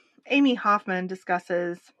Amy Hoffman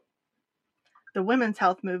discusses the women's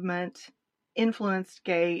health movement influenced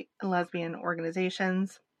gay and lesbian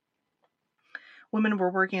organizations. Women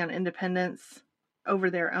were working on independence over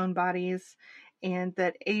their own bodies, and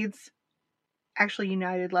that AIDS actually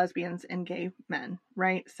united lesbians and gay men,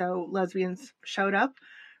 right? So lesbians showed up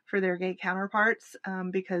for their gay counterparts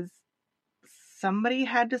because somebody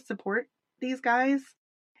had to support these guys.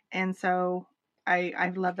 And so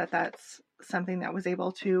I love that that's something that was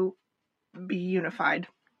able to be unified,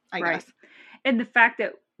 I guess. And the fact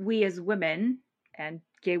that we as women, and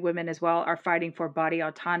gay women as well, are fighting for body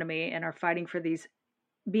autonomy and are fighting for these,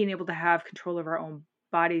 being able to have control of our own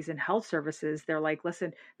bodies and health services. They're like,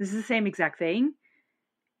 listen, this is the same exact thing.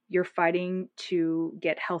 You're fighting to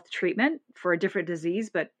get health treatment for a different disease,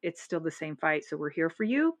 but it's still the same fight. So we're here for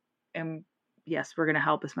you. And yes, we're going to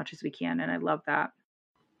help as much as we can. And I love that.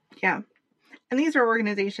 Yeah. And these are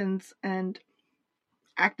organizations and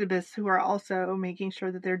activists who are also making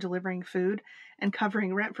sure that they're delivering food and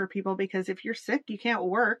covering rent for people, because if you're sick, you can't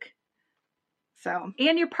work. So,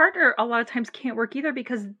 and your partner a lot of times can't work either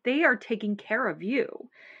because they are taking care of you.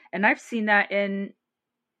 And I've seen that in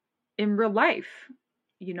real life.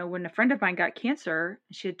 You know, when a friend of mine got cancer,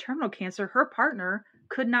 she had terminal cancer, her partner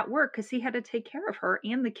could not work because he had to take care of her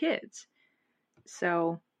and the kids.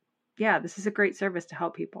 So, yeah, this is a great service to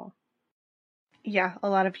help people. Yeah, a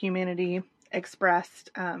lot of humanity expressed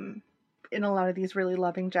in a lot of these really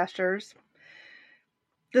loving gestures.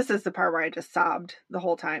 This is the part where I just sobbed the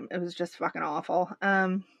whole time. It was just fucking awful.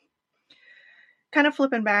 Kind of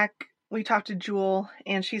flipping back, we talked to Jewel,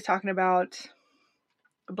 and she's talking about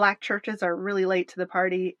Black churches are really late to the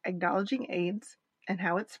party acknowledging AIDS and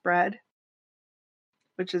how it spread,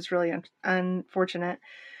 which is really unfortunate.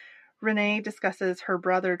 Renee discusses her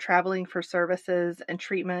brother traveling for services and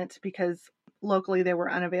treatment because locally they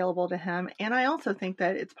were unavailable to him. And I also think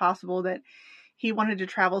that it's possible that he wanted to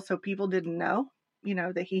travel so people didn't know,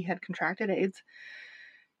 that he had contracted AIDS.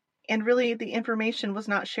 And really the information was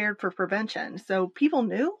not shared for prevention. So people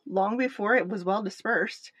knew long before it was well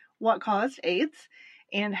dispersed what caused AIDS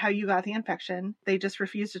and how you got the infection. They just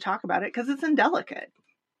refused to talk about it because it's indelicate.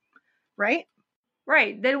 Right?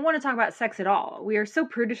 Right. They don't want to talk about sex at all. We are so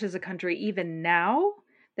prudish as a country, even now,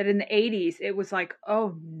 that in the 80s, it was like,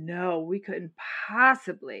 oh no, we couldn't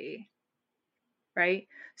possibly. right?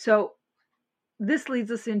 So this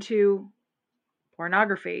leads us into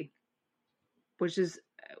pornography, which is,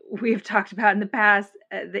 we have talked about in the past,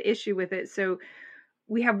 the issue with it. So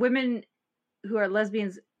we have women who are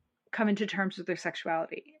lesbians coming to terms with their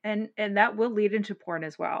sexuality, and that will lead into porn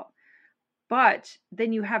as well. But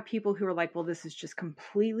then you have people who are like, well, this is just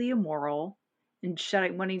completely immoral, and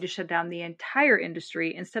wanting to shut down the entire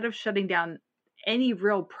industry instead of shutting down any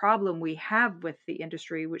real problem we have with the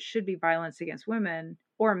industry, which should be violence against women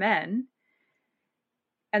or men.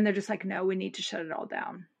 And they're just like, no, we need to shut it all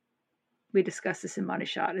down. We discussed this in Money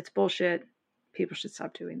Shot. It's bullshit. People should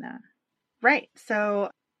stop doing that. Right. So,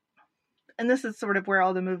 and this is sort of where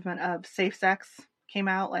all the movement of safe sex came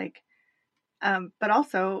out. Like, but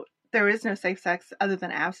also there is no safe sex other than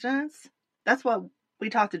abstinence. That's what we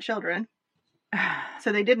taught the children.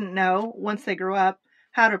 So they didn't know once they grew up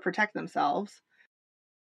how to protect themselves.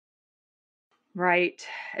 Right.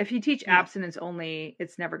 If you teach abstinence only,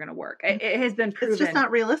 it's never going to work. It has been proven. It's just not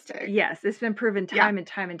realistic. Yes, it's been proven time and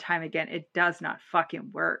time and time again. It does not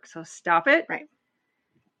fucking work. So stop it. Right.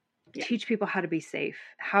 Yeah. Teach people how to be safe,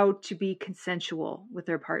 how to be consensual with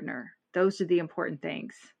their partner. Those are the important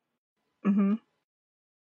things. Mm-hmm.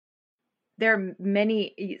 There are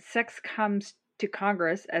many, sex comes to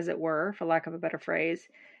Congress, as it were, for lack of a better phrase.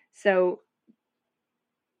 So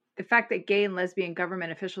the fact that gay and lesbian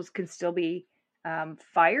government officials can still be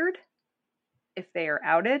fired if they are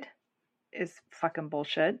outed is fucking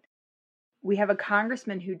bullshit. We have a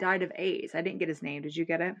congressman who died of AIDS. I didn't get his name. Did you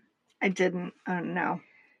get it? I didn't. No.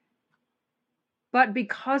 But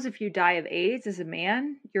because if you die of AIDS as a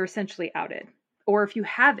man, you're essentially outed. Or if you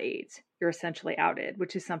have AIDS, you're essentially outed,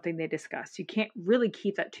 which is something they discuss. You can't really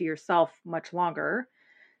keep that to yourself much longer.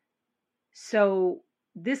 So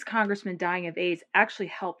this congressman dying of AIDS actually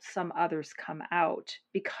helped some others come out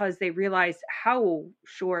because they realized how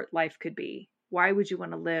short life could be. Why would you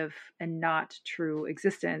want to live a not true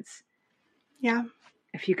existence? Yeah.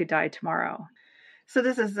 If you could die tomorrow. So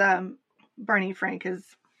this is Barney Frank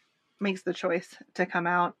makes the choice to come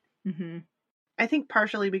out. Mm-hmm. I think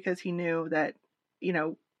partially because he knew that,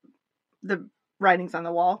 the writing's on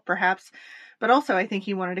the wall, perhaps. But also I think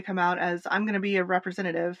he wanted to come out as, I'm going to be a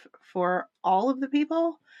representative for all of the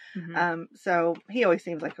people. Mm-hmm. So he always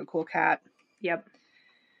seems like a cool cat. Yep.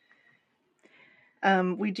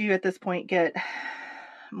 We do at this point get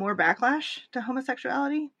more backlash to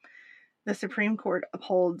homosexuality. The Supreme Court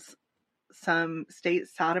upholds some state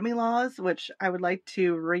sodomy laws, which I would like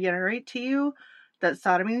to reiterate to you that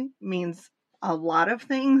sodomy means a lot of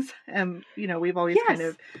things. And, we've always kind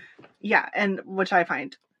of, and which I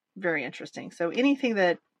find very interesting. So anything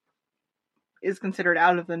that is considered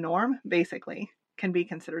out of the norm, basically, can be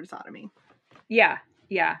considered sodomy. Yeah.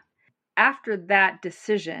 Yeah. After that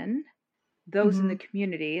decision, those in the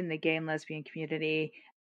community, in the gay and lesbian community,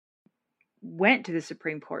 went to the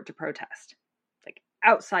Supreme Court to protest, like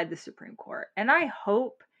outside the Supreme Court. And I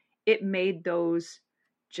hope it made those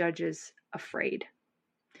judges afraid,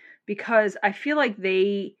 because I feel like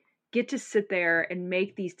they get to sit there and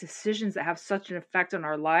make these decisions that have such an effect on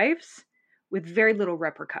our lives with very little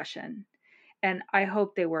repercussion. And I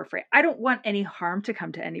hope they were afraid. I don't want any harm to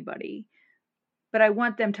come to anybody, but I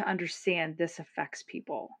want them to understand this affects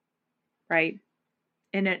people, right?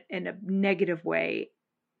 In a negative way.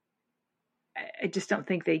 I just don't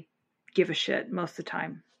think they give a shit most of the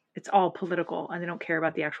time. It's all political and they don't care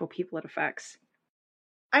about the actual people it affects.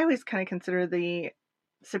 I always kind of consider the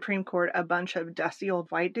Supreme Court a bunch of dusty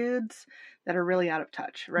old white dudes that are really out of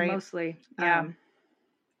touch, right? Mostly, yeah.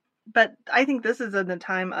 But I think this is in the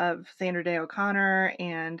time of Sandra Day O'Connor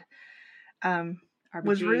and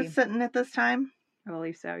was Ruth Sitton at this time? I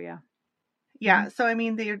believe so, yeah. Yeah, so I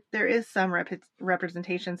mean, there is some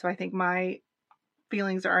representation, so I think my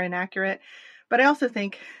feelings are inaccurate. But I also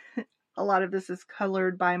think a lot of this is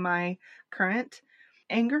colored by my current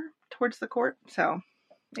anger towards the court. So,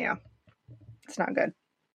 yeah, it's not good.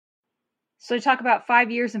 So to talk about 5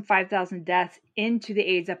 years and 5,000 deaths into the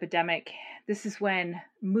AIDS epidemic, this is when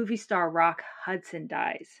movie star Rock Hudson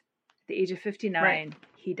dies. At the age of 59, right.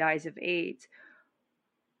 He dies of AIDS,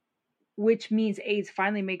 which means AIDS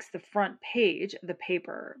finally makes the front page of the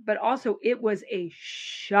paper. But also it was a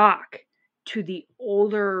shock to the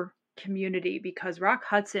older community because Rock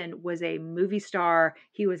Hudson was a movie star.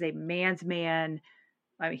 He was a man's man.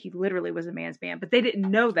 I mean, he literally was a man's man, but they didn't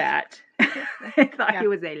know that. They thought he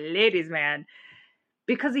was a ladies' man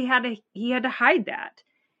because he had to hide that,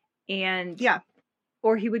 and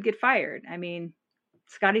or he would get fired. I mean,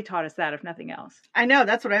 Scotty taught us that, if nothing else. I know,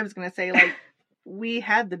 that's what I was going to say. Like, we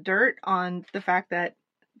had the dirt on the fact that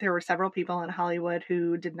there were several people in Hollywood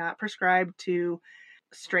who did not prescribe to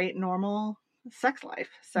straight, normal sex life.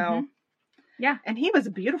 So, Mm-hmm. Yeah. And he was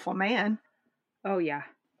a beautiful man. Oh, yeah.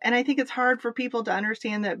 And I think it's hard for people to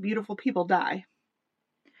understand that beautiful people die.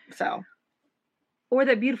 So. Or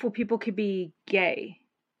that beautiful people could be gay.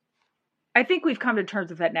 I think we've come to terms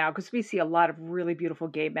with that now because we see a lot of really beautiful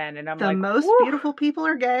gay men, and I'm the like, most beautiful people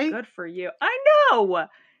are gay. Good for you. I know.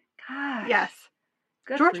 Gosh. Yes.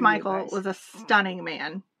 Good George for Michael you was a stunning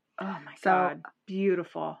man. Oh my God.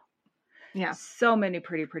 Beautiful. Yeah. So many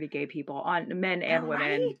pretty gay people, on men and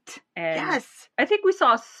women. Right. And yes. I think we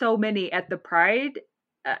saw so many at the Pride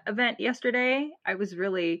event yesterday. It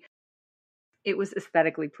was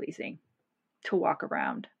aesthetically pleasing to walk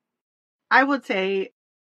around. I would say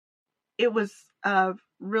it was a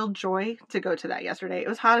real joy to go to that yesterday. It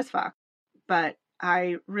was hot as fuck, but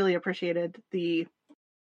I really appreciated the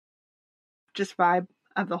just vibe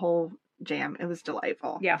of the whole jam. It was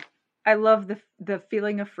delightful. Yeah. I love the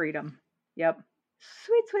feeling of freedom. Yep.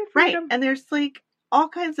 Sweet freedom. Right. And there's like all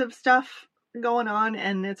kinds of stuff going on,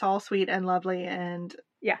 and it's all sweet and lovely, and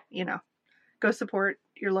yeah, go support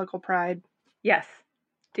your local Pride. Yes.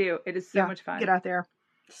 Do. It is so much fun. Get out there.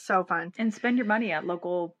 So fun. And spend your money at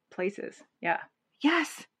local places. Yeah.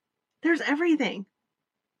 Yes. There's everything.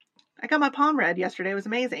 I got my palm read yesterday. It was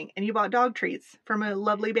amazing. And you bought dog treats from a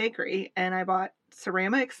lovely bakery. And I bought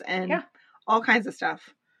ceramics and all kinds of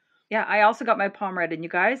stuff. Yeah. I also got my palm read. And you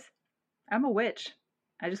guys, I'm a witch.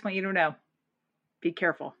 I just want you to know. Be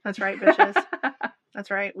careful. That's right, bitches.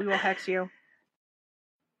 That's right. We will hex you.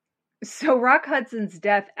 So Rock Hudson's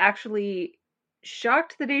death actually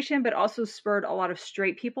shocked the nation, but also spurred a lot of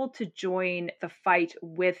straight people to join the fight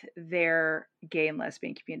with their gay and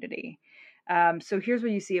lesbian community. So here's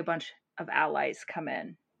where you see a bunch of allies come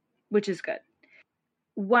in, which is good.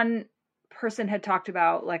 One person had talked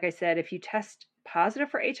about, like I said, if you test positive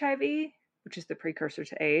for HIV, which is the precursor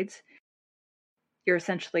to AIDS, you're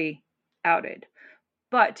essentially outed.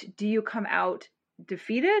 But do you come out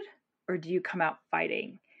defeated or do you come out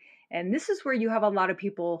fighting? And this is where you have a lot of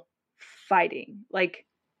people fighting, like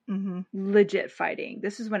legit fighting.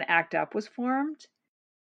 This is when ACT UP was formed.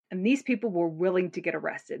 And these people were willing to get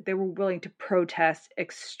arrested. They were willing to protest,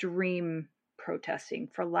 extreme protesting,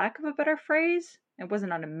 for lack of a better phrase. It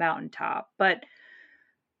wasn't on a mountaintop, but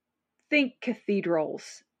think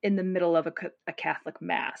cathedrals in the middle of a Catholic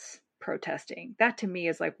mass protesting. That to me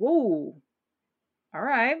is like, whoa, all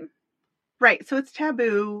right. Right. So it's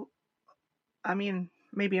taboo. I mean,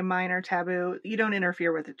 maybe a minor taboo. You don't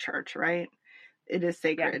interfere with the church, right? It is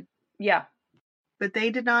sacred. Yeah. But they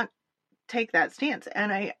did not take that stance.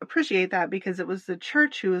 And I appreciate that because it was the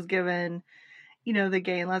church who was given, the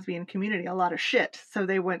gay and lesbian community a lot of shit. So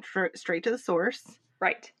they went straight to the source.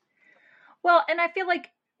 Right. Well, and I feel like,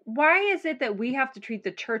 why is it that we have to treat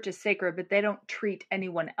the church as sacred, but they don't treat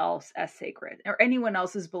anyone else as sacred, or anyone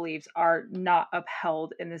else's beliefs are not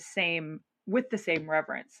upheld with the same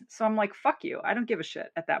reverence? So I'm like, fuck you. I don't give a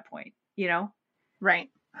shit at that point, Right.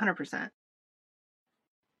 100%.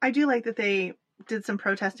 I do like that they did some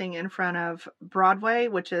protesting in front of Broadway,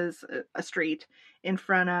 which is a street in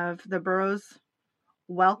front of the borough's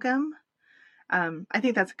Welcome. I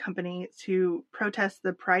think that's a company to protest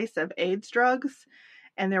the price of AIDS drugs.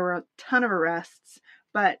 And there were a ton of arrests.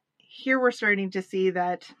 But here we're starting to see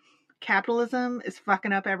that capitalism is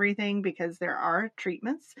fucking up everything because there are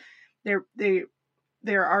treatments. There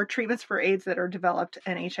are treatments for AIDS that are developed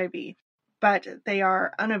and HIV, but they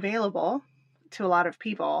are unavailable to a lot of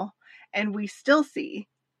people. And we still see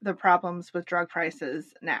the problems with drug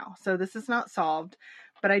prices now. So this is not solved.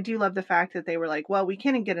 But I do love the fact that they were like, well, we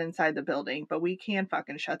can't get inside the building, but we can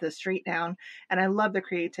fucking shut this street down. And I love the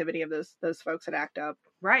creativity of those folks at ACT UP.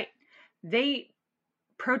 Right. They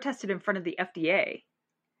protested in front of the FDA.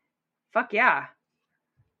 Fuck yeah.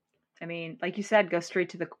 I mean, like you said, go straight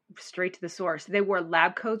to the source. They wore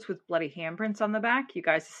lab coats with bloody handprints on the back. You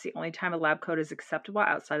guys, it's the only time a lab coat is acceptable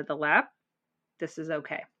outside of the lab. This is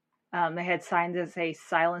okay. They had signs that say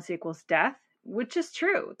silence equals death, which is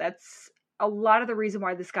true. That's a lot of the reason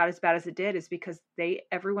why this got as bad as it did, is because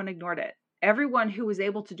everyone ignored it. Everyone who was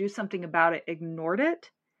able to do something about it ignored it.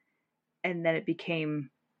 And then it became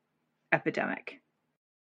epidemic.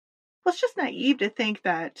 Well, it's just naive to think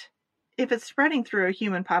that if it's spreading through a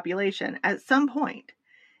human population, at some point,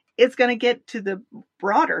 it's going to get to the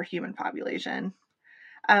broader human population.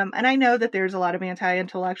 And I know that there's a lot of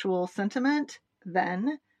anti-intellectual sentiment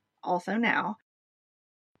then, also now.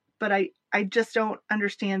 But I just don't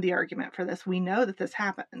understand the argument for this. We know that this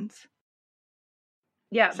happens.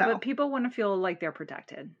 Yeah, but people want to feel like they're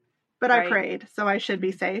protected. But right? I prayed, so I should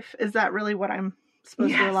be safe. Is that really what I'm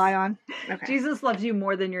supposed to rely on? Okay. Jesus loves you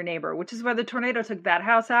more than your neighbor, which is why the tornado took that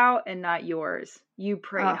house out and not yours. You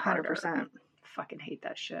prayed 100%. fucking hate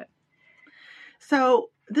that shit. So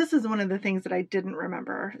this is one of the things that I didn't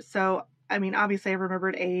remember. So, I mean, obviously I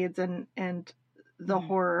remembered AIDS and the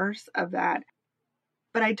horrors of that,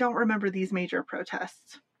 but I don't remember these major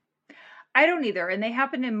protests. I don't either. And they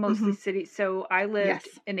happen in mostly cities. So I lived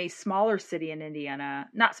in a smaller city in Indiana.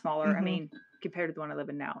 Not smaller. I mean, compared to the one I live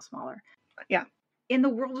in now, smaller. Yeah. And the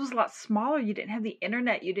world was a lot smaller. You didn't have the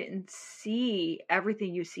internet. You didn't see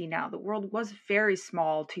everything you see now. The world was very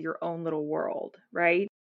small to your own little world, right?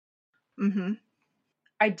 Mm-hmm.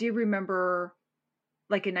 I do remember,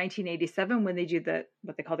 like in 1987, when they do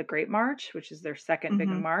what they call the Great March, which is their second big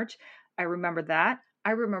march. I remember that.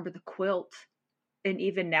 I remember the quilt. And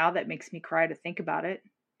even now that makes me cry to think about it.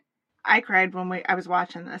 I cried when I was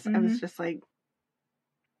watching this. I was just like,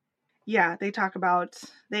 yeah, they talk about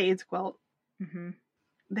the AIDS quilt.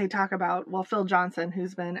 They talk about, well, Phil Johnson,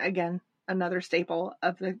 who's been, again, another staple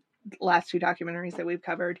of the last two documentaries that we've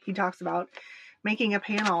covered. He talks about making a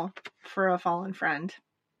panel for a fallen friend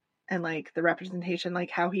and like the representation,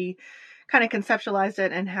 like how he kind of conceptualized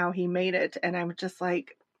it and how he made it. And I'm just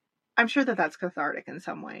like, I'm sure that that's cathartic in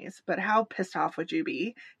some ways, but how pissed off would you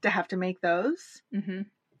be to have to make those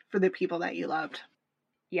for the people that you loved?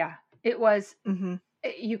 Yeah, it was.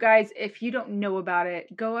 You guys, if you don't know about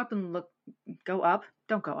it, go up and look. Go up.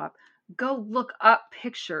 Don't go up. Go look up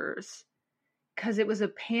pictures, because it was a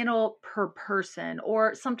panel per person,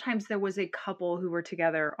 or sometimes there was a couple who were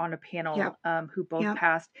together on a panel who both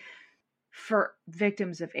passed for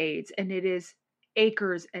victims of AIDS. And it is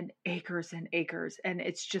acres and acres and acres. And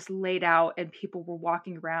it's just laid out and people were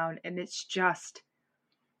walking around, and it's just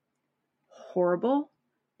horrible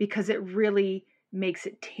because it really makes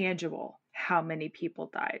it tangible how many people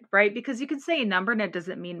died, right? Because you can say a number and it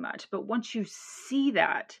doesn't mean much, but once you see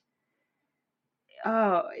that,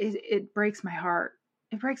 oh, it breaks my heart.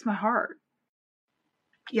 It breaks my heart.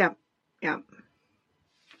 Yeah.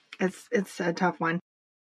 It's a tough one.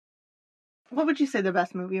 What would you say the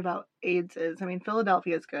best movie about AIDS is? I mean,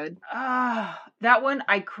 Philadelphia is good. That one,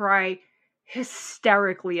 I cry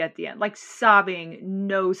hysterically at the end, like sobbing,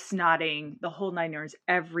 no snotting, the whole 9 yards.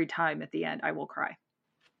 Every time at the end, I will cry.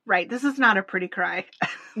 Right. This is not a pretty cry.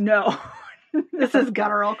 No. This is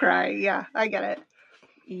guttural cry. Yeah, I get it.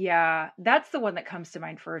 Yeah, that's the one that comes to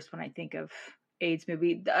mind first when I think of AIDS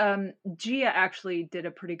movie. Gia actually did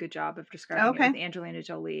a pretty good job of describing it with Angelina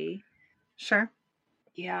Jolie. Sure.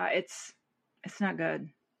 Yeah, it's not good.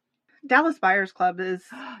 Dallas Buyers Club is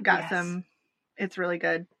got some. It's really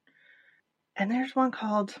good. And there's one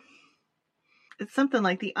called, it's something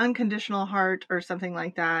like The Unconditional Heart or something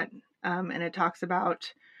like that. And it talks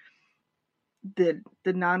about the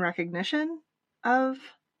non-recognition of,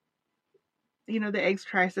 the AIDS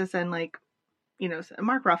crisis, and like,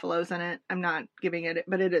 Mark Ruffalo's in it. I'm not giving it,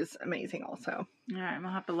 but it is amazing also. All right, I'm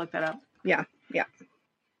gonna have to look that up. Yeah.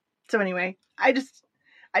 So anyway, I just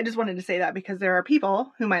wanted to say that because there are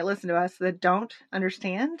people who might listen to us that don't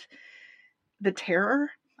understand the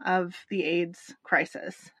terror of the AIDS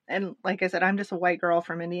crisis. And like I said, I'm just a white girl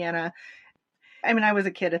from Indiana. I mean, I was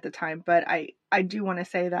a kid at the time, but I do want to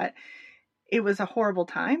say that it was a horrible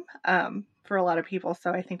time for a lot of people.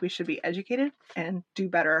 So I think we should be educated and do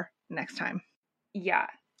better next time. Yeah.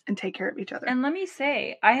 And take care of each other. And let me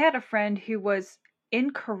say, I had a friend who was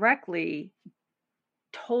incorrectly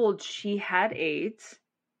told she had AIDS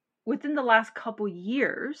within the last couple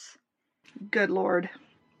years. Good Lord.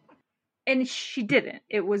 And she didn't.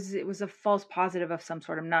 It was a false positive of some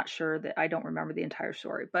sort. I'm not sure, that I don't remember the entire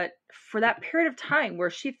story. But for that period of time where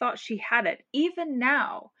she thought she had it, even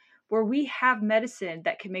now, where we have medicine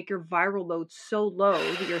that can make your viral load so low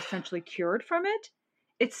that you're essentially cured from it,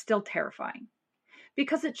 it's still terrifying.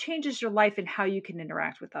 Because it changes your life and how you can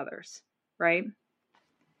interact with others, right?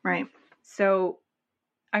 Right. So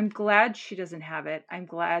I'm glad she doesn't have it. I'm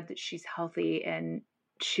glad that she's healthy and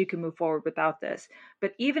she can move forward without this.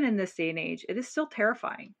 But even in this day and age, it is still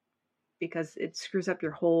terrifying because it screws up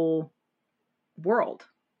your whole world,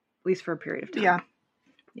 at least for a period of time.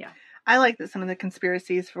 Yeah. I like that some of the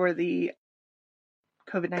conspiracies for the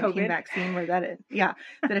COVID-19 vaccine were that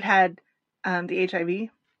it had the HIV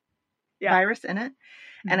virus in it.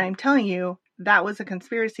 And I'm telling you, that was a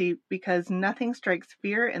conspiracy because nothing strikes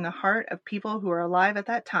fear in the heart of people who are alive at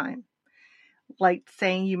that time like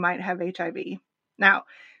saying you might have HIV. Now,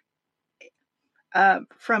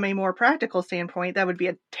 from a more practical standpoint, that would be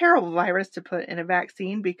a terrible virus to put in a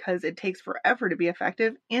vaccine because it takes forever to be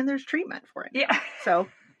effective and there's treatment for it. Yeah. So,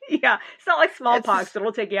 yeah, it's not like smallpox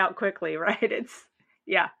that'll take you out quickly, right?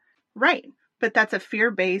 Right. But that's a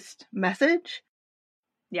fear-based message.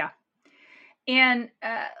 Yeah. And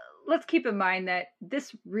let's keep in mind that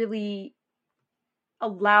this really,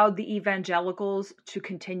 allowed the evangelicals to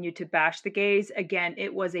continue to bash the gays. Again,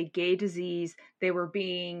 it was a gay disease. They were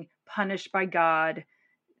being punished by God.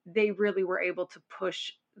 They really were able to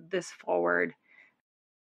push this forward.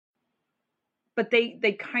 But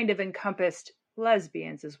they kind of encompassed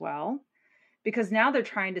lesbians as well, because now they're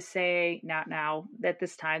trying to say, not now, at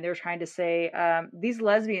this time, they're trying to say, these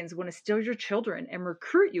lesbians want to steal your children and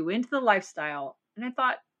recruit you into the lifestyle. And I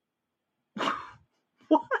thought,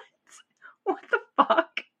 what? What the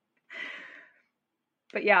fuck?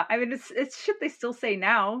 But yeah, I mean, it's shit they still say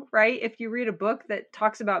now, right? If you read a book that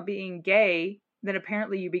talks about being gay, then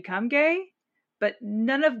apparently you become gay. But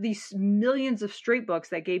none of these millions of straight books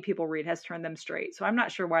that gay people read has turned them straight. So I'm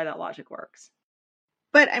not sure why that logic works.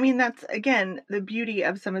 But I mean, that's, again, the beauty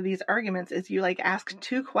of some of these arguments is you like ask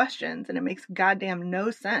two questions and it makes goddamn no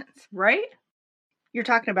sense. Right? You're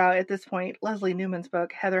talking about, at this point, Leslie Newman's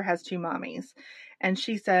book, Heather Has Two Mommies. And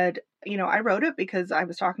she said, I wrote it because I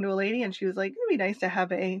was talking to a lady and she was like, it'd be nice to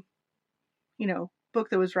have a, book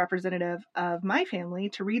that was representative of my family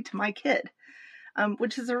to read to my kid.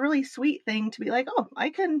 Which is a really sweet thing to be like, oh, I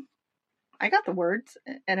got the words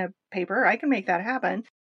and a paper. I can make that happen.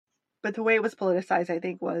 But the way it was politicized, I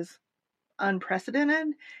think, was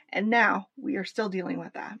unprecedented. And now we are still dealing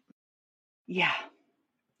with that. Yeah.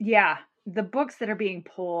 Yeah. The books that are being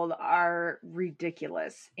pulled are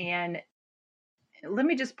ridiculous. And let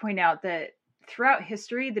me just point out that throughout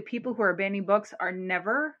history, the people who are banning books are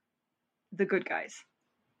never the good guys.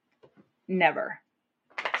 Never.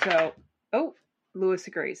 So, Lewis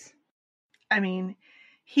agrees. I mean,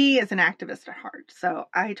 he is an activist at heart. So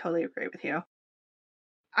I totally agree with you.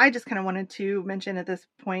 I just kind of wanted to mention at this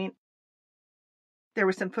point, there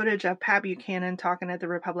was some footage of Pat Buchanan talking at the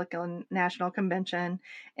Republican National Convention,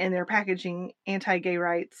 and they're packaging anti-gay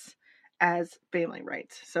rights as family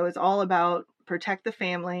rights. So it's all about protect the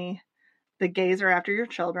family. The gays are after your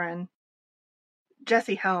children.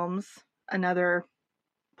 Jesse Helms, another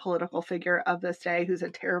political figure of this day who's a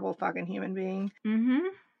terrible fucking human being,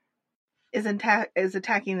 is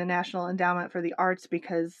attacking the National Endowment for the Arts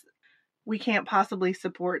because we can't possibly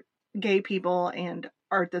support gay people and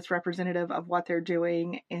art that's representative of what they're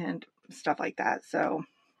doing and stuff like that. So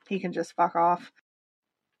he can just fuck off.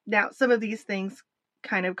 Now, some of these things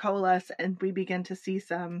kind of coalesce and we begin to see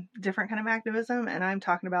some different kind of activism. And I'm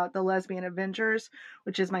talking about the Lesbian Avengers,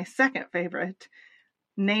 which is my second favorite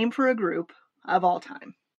name for a group of all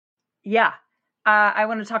time. Yeah. I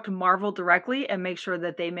want to talk to Marvel directly and make sure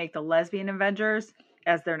that they make the Lesbian Avengers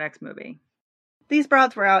as their next movie. These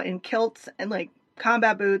broads were out in kilts and like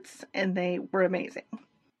combat boots and they were amazing.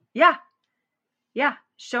 Yeah. Yeah.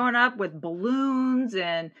 Showing up with balloons,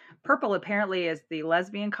 and purple apparently is the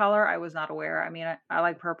lesbian color. I was not aware. I mean, I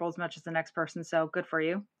like purple as much as the next person, so good for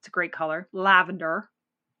you. It's a great color. Lavender,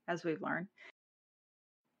 as we've learned.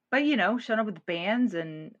 But, showing up with bands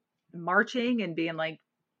and marching and being like,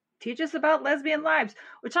 teach us about lesbian lives,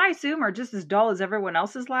 which I assume are just as dull as everyone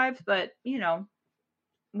else's lives, but,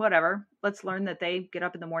 whatever. Let's learn that they get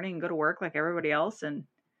up in the morning and go to work like everybody else and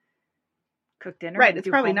cook dinner. Right. And it's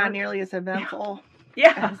do probably homework. not nearly as eventful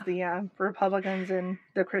as the Republicans and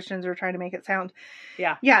the Christians are trying to make it sound.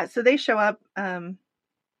 Yeah. Yeah. So they show up kind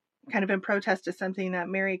of in protest to something that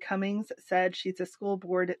Mary Cummings said. She's a school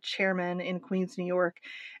board chairman in Queens, New York.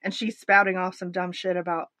 And she's spouting off some dumb shit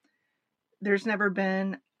about there's never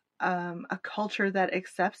been a culture that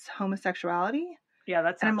accepts homosexuality. Yeah,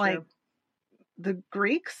 that's and I'm true. like, the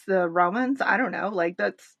Greeks, the Romans, I don't know, like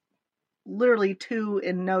that's literally two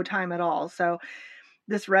in no time at all. So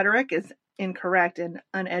this rhetoric is incorrect and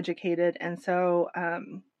uneducated. And so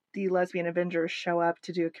the Lesbian Avengers show up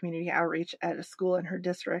to do a community outreach at a school in her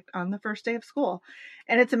district on the first day of school.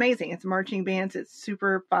 And it's amazing. It's marching bands. It's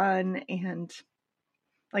super fun. And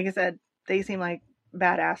like I said, they seem like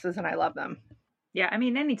badasses and I love them. Yeah, I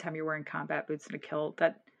mean, anytime you're wearing combat boots and a kilt,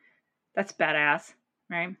 that's badass,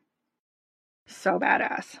 right? So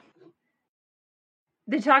badass.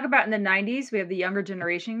 They talk about in the 90s, we have the younger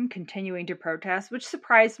generation continuing to protest, which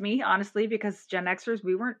surprised me, honestly, because Gen Xers,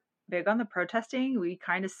 we weren't big on the protesting. We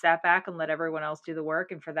kind of sat back and let everyone else do the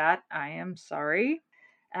work. And for that, I am sorry.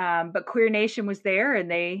 But Queer Nation was there and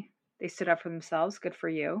they stood up for themselves. Good for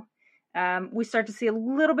you. We start to see a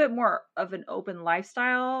little bit more of an open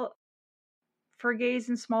lifestyle for gays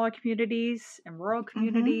in smaller communities and rural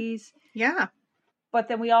communities. Yeah. But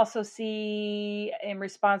then we also see, in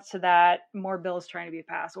response to that, more bills trying to be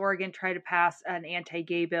passed. Oregon tried to pass an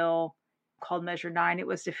anti-gay bill called Measure 9. It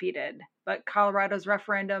was defeated. But Colorado's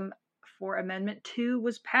referendum for Amendment 2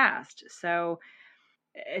 was passed. So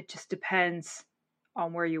it just depends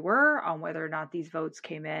on where you were, on whether or not these votes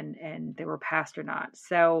came in and they were passed or not.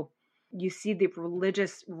 So You see the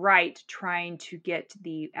religious right trying to get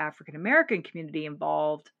the African American community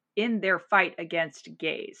involved in their fight against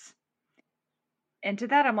gays. And to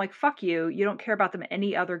that, I'm like, fuck you. You don't care about them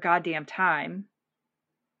any other goddamn time.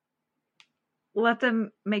 Let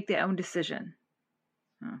them make their own decision.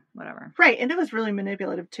 Whatever. Right. And it was really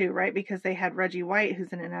manipulative too, right? Because they had Reggie White,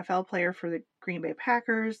 who's an NFL player for the Green Bay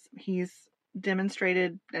Packers. He's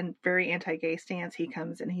demonstrated a very anti-gay stance. He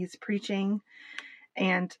comes and he's preaching.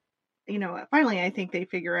 And, finally, I think they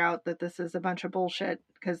figure out that this is a bunch of bullshit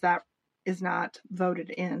because that is not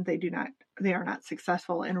voted in. They are not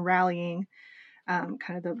successful in rallying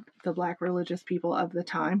kind of the Black religious people of the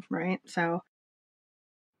time, right? So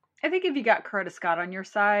I think if you got Coretta Scott on your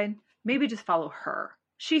side, maybe just follow her.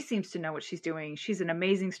 She seems to know what she's doing. She's an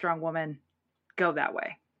amazing, strong woman. Go that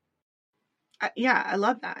way. Yeah, I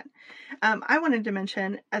love that. I wanted to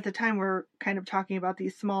mention at the time we're kind of talking about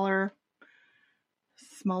these smaller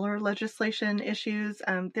legislation issues.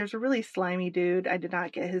 There's a really slimy dude. I did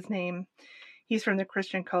not get his name. He's from the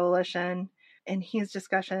Christian Coalition, and he's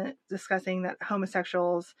discussing that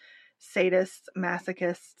homosexuals, sadists,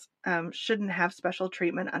 masochists shouldn't have special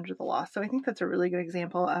treatment under the law. So I think that's a really good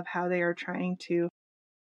example of how they are trying to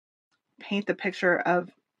paint the picture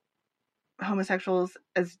of homosexuals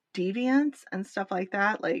as deviants and stuff like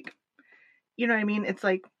that. Like, you know what I mean? It's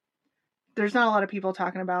like there's not a lot of people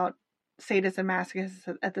talking about sadists and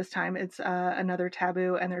masochists at this time. It's another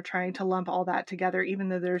taboo, and they're trying to lump all that together, even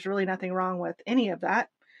though there's really nothing wrong with any of that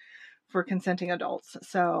for consenting adults.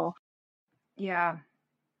 So yeah,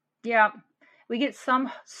 we get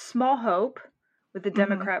some small hope with the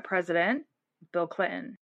Democrat president, Bill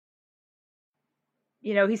Clinton.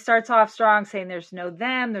 He starts off strong saying there's no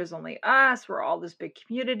them, there's only us, we're all this big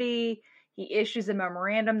community. He issues a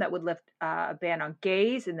memorandum that would lift a ban on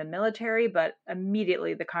gays in the military, but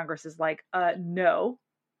immediately the Congress is like, no,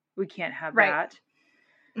 we can't have that.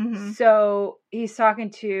 Mm-hmm. So he's talking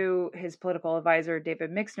to his political advisor, David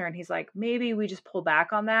Mixner, and he's like, maybe we just pull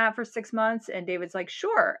back on that for 6 months. And David's like,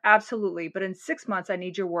 sure, absolutely. But in 6 months, I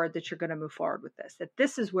need your word that you're going to move forward with this, that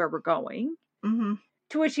this is where we're going. Mm-hmm.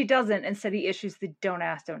 To which he doesn't. Instead, he issues the don't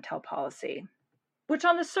ask, don't tell policy, which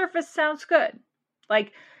on the surface sounds good.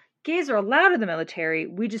 Like, gays are allowed in the military.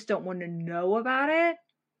 We just don't want to know about it.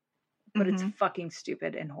 But it's fucking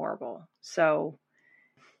stupid and horrible. So,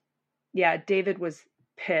 yeah, David was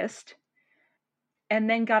pissed and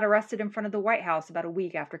then got arrested in front of the White House about a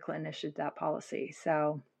week after Clinton issued that policy.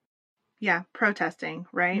 So, yeah, protesting,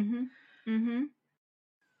 right?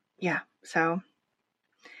 Yeah, so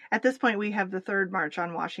at this point, we have the third march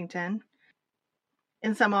on Washington.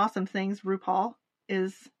 In some awesome things, RuPaul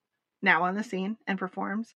is now on the scene and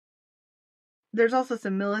performs. There's also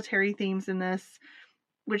some military themes in this,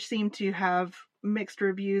 which seem to have mixed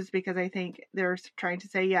reviews because I think they're trying to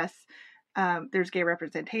say, yes, there's gay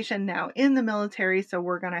representation now in the military, so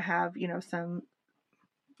we're going to have, some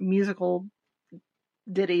musical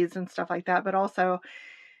ditties and stuff like that. But also,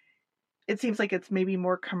 it seems like it's maybe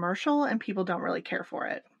more commercial and people don't really care for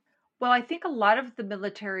it. Well, I think a lot of the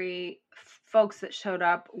military folks that showed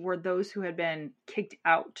up were those who had been kicked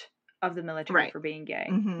out of the military for being gay,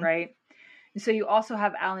 right? And so you also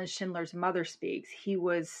have Alan Schindler's mother speaks. He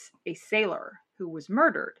was a sailor who was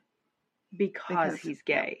murdered because he's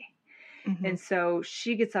gay. Yeah. And so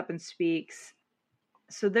she gets up and speaks.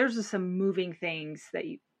 So there's just some moving things that,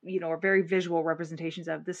 are very visual representations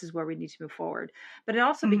of this is where we need to move forward. But it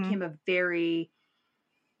also became a very,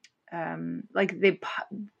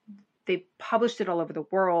 they published it all over the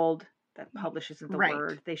world. That publish isn't the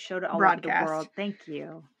word. They showed it all over the world. Thank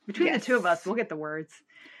you. Between the two of us, we'll get the words.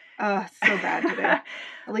 Oh, so bad today.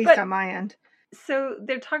 At least on my end. So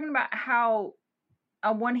they're talking about how,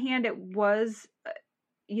 on one hand, it was,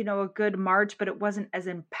 a good march, but it wasn't as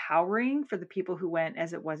empowering for the people who went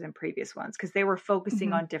as it was in previous ones because they were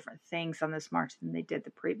focusing on different things on this march than they did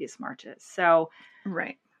the previous marches. So,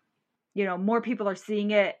 more people are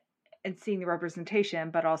seeing it and seeing the representation,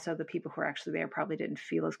 but also the people who are actually there probably didn't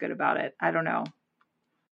feel as good about it. I don't know.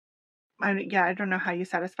 I don't know how you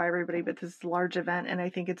satisfy everybody, but this is a large event, and I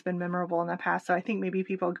think it's been memorable in the past. So I think maybe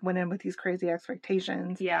people went in with these crazy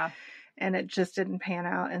expectations. Yeah. And it just didn't pan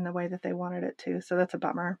out in the way that they wanted it to. So that's a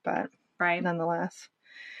bummer, but nonetheless.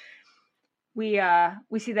 We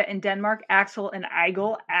see that in Denmark, Axel and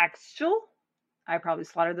Axel, I probably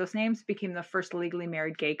slaughtered those names, became the first legally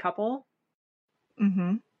married gay couple.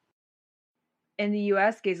 Mm-hmm. In the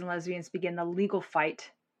U.S., gays and lesbians begin the legal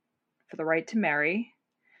fight for the right to marry.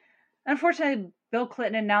 Unfortunately, Bill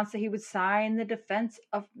Clinton announced that he would sign the Defense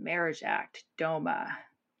of Marriage Act, DOMA.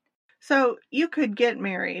 So you could get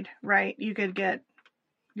married, right? You could get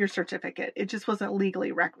your certificate. It just wasn't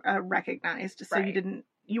legally recognized. So Right.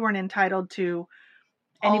 you weren't entitled to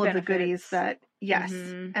Any all of the goodies benefits. that, yes.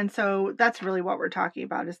 Mhm. And so that's really what we're talking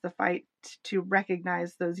about, is the fight to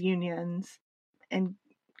recognize those unions and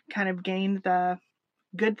kind of gain the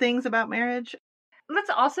good things about marriage. Let's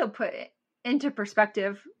also put into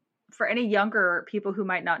perspective for any younger people who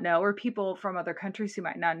might not know, or people from other countries who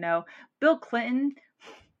might not know, Bill Clinton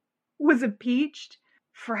was impeached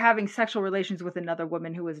for having sexual relations with another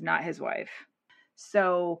woman who was not his wife.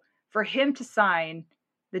 So for him to sign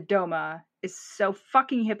the DOMA is so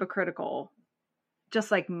fucking hypocritical,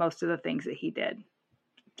 just like most of the things that he did.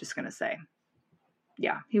 Just going to say,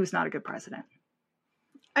 yeah, he was not a good president.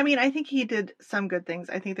 I mean, I think he did some good things.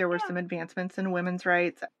 I think there were some advancements in women's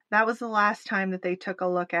rights. That was the last time that they took a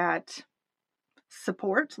look at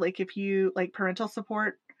support, like if you like parental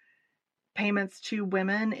support payments to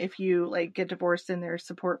women if you like get divorced and there's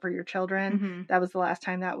support for your children. Mm-hmm. That was the last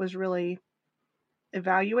time that was really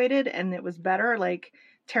evaluated, and it was better. Like,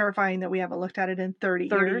 terrifying that we haven't looked at it in 30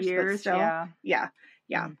 years, but still, yeah.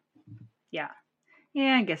 Mm. Yeah.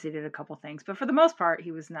 Yeah, I guess he did a couple things, but for the most part,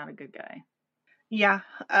 he was not a good guy. Yeah.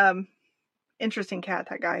 Interesting cat,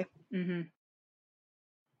 that guy. Mm-hmm.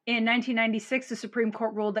 In 1996, the Supreme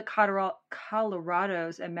Court ruled that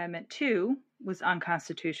Colorado's Amendment 2 was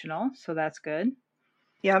unconstitutional, so that's good.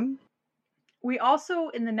 Yeah. We also,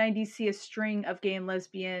 in the 90s, see a string of gay and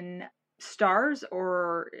lesbian stars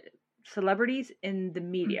or celebrities in the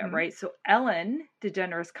media, Mm-hmm. right? So Ellen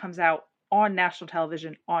DeGeneres comes out on national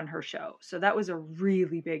television on her show. So that was a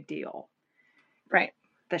really big deal. Right.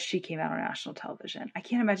 That she came out on national television. I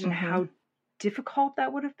can't imagine Mm-hmm. how difficult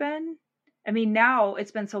that would have been. I mean, now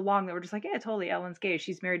it's been so long that we're just like, yeah, totally, Ellen's gay.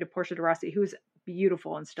 She's married to Portia de Rossi, who's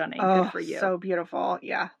beautiful and stunning. Oh, good for you. So beautiful.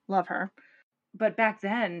 Yeah. Love her. But back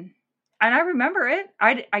then, and I remember it,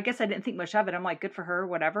 I guess I didn't think much of it. I'm like, good for her,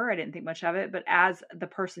 whatever. I didn't think much of it. But as the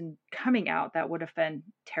person coming out, that would have been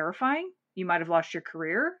terrifying. You might have lost your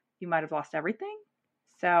career. You might have lost everything.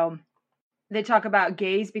 So they talk about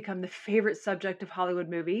gays become the favorite subject of Hollywood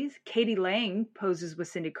movies. Katie Lang poses with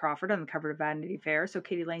Cindy Crawford on the cover of Vanity Fair. So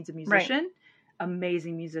Katie Lang's a musician,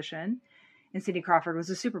 amazing musician. And Cindy Crawford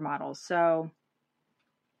was a supermodel. So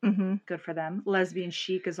good for them. Lesbian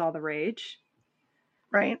chic is all the rage.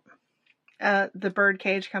 Right. The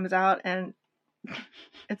Birdcage comes out and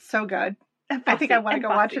it's so good. I think I want to go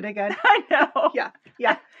watch it again. I know. Yeah.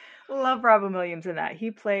 Yeah. Love Robin Williams in that.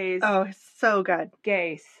 He plays so good.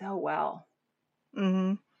 Gay so well.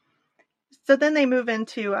 Mm-hmm. So then they move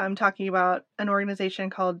into talking about an organization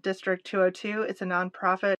called District 202. It's a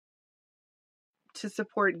nonprofit to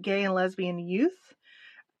support gay and lesbian youth.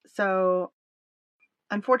 So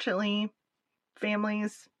unfortunately,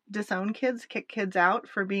 families disown kids, kick kids out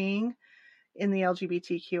for being in the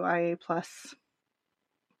LGBTQIA plus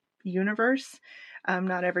universe.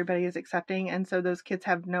 Not everybody is accepting, and so those kids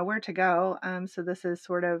have nowhere to go. So this is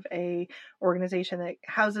sort of a organization that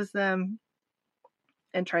houses them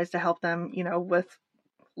and tries to help them, with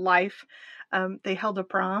life. They held a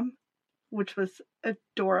prom, which was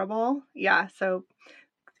adorable. Yeah, so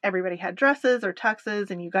everybody had dresses or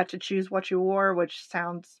tuxes, and you got to choose what you wore, which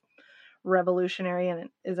sounds revolutionary and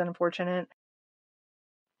it is unfortunate.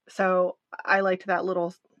 So I liked that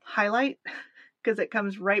little highlight because it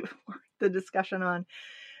comes right before the discussion on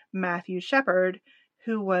Matthew Shepard,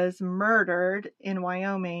 who was murdered in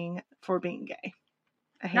Wyoming for being gay.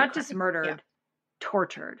 Not just murdered,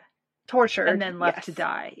 tortured, and then left to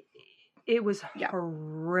die. It was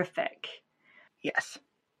horrific. Yes.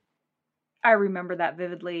 I remember that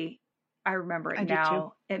vividly. I remember it now. Do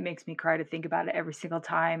too. It makes me cry to think about it every single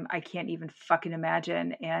time. I can't even fucking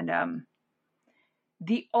imagine. And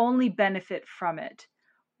the only benefit from it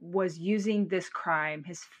was using this crime.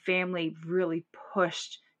 His family really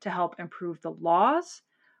pushed to help improve the laws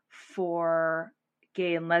for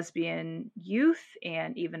gay and lesbian youth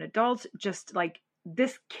and even adults. Just like,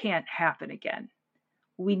 this can't happen again.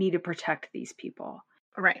 We need to protect these people.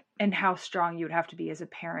 Right. And how strong you would have to be as a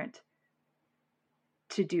parent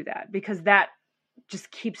to do that, because that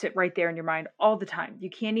just keeps it right there in your mind all the time. You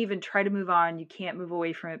can't even try to move on. You can't move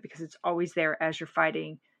away from it because it's always there as you're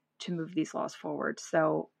fighting to move these laws forward.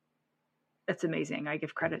 So it's amazing. I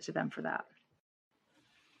give credit to them for that.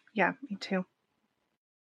 Yeah, me too.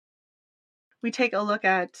 We take a look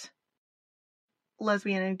at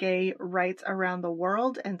lesbian and gay rights around the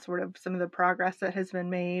world and sort of some of the progress that has been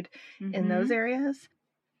made in those areas.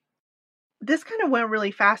 This kind of went really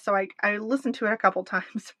fast, so I listened to it a couple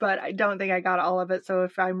times, but I don't think I got all of it. So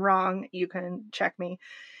if I'm wrong, you can check me.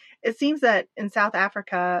 It seems that in South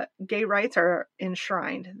Africa, gay rights are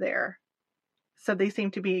enshrined there. So they seem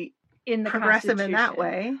to be in the progressive in that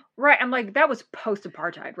Constitution. way. Right. I'm like, that was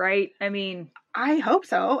post-apartheid, right? I mean, I hope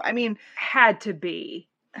so. I mean, had to be.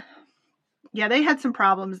 Yeah, they had some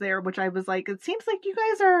problems there, which I was like, it seems like you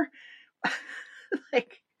guys are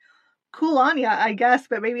like cool on ya, I guess,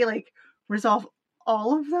 but maybe like resolve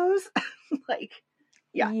all of those. Like,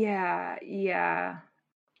 yeah. Yeah.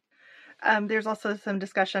 There's also some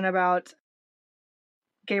discussion about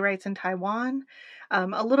gay rights in Taiwan,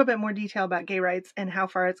 a little bit more detail about gay rights and how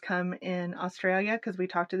far it's come in Australia, because we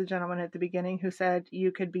talked to the gentleman at the beginning who said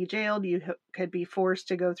you could be jailed, you could be forced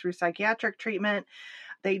to go through psychiatric treatment.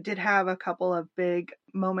 They did have a couple of big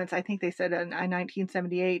moments. I think they said in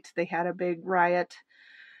 1978 they had a big riot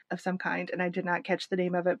of some kind, and I did not catch the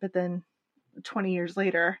name of it, but then 20 years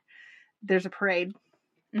later there's a parade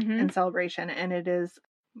and celebration, and it is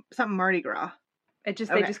something Mardi Gras. They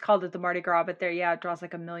just called it the Mardi Gras, but it draws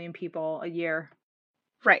like 1 million people a year.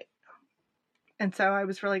 Right. And so I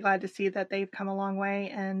was really glad to see that they've come a long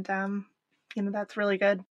way, and that's really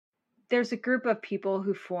good. There's a group of people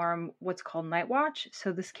who form what's called Night Watch.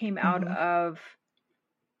 So this came out of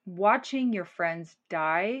watching your friends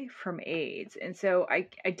die from AIDS. And so I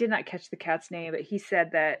did not catch the cat's name, but he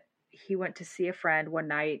said that he went to see a friend one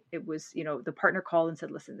night. It was, the partner called and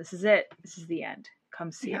said, listen, this is it. This is the end.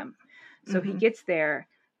 Come see him. So he gets there.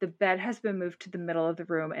 The bed has been moved to the middle of the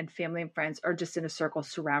room, and family and friends are just in a circle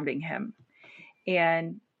surrounding him.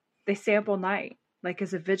 And they stay up all night, like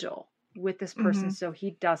as a vigil with this person. So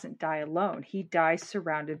he doesn't die alone. He dies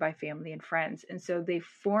surrounded by family and friends. And so they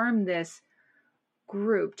form this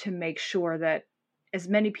group to make sure that as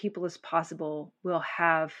many people as possible will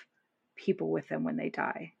have people with them when they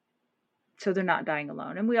die. So they're not dying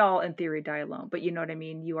alone. And we all, in theory, die alone. But you know what I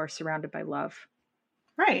mean? You are surrounded by love.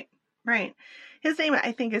 Right. His name,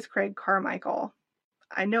 I think, is Craig Carmichael.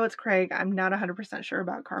 I know it's Craig. I'm not 100% sure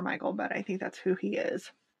about Carmichael, but I think that's who he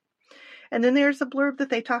is. And then there's a blurb that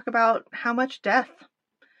they talk about how much death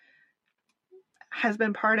has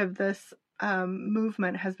been part of this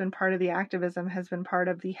movement, has been part of the activism, has been part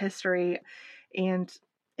of the history. And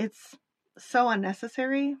it's so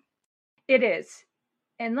unnecessary. It is.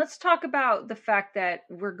 And let's talk about the fact that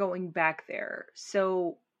we're going back there.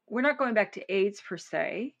 So we're not going back to AIDS per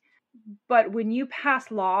se, but when you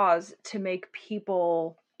pass laws to make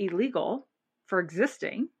people illegal for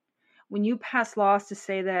existing, when you pass laws to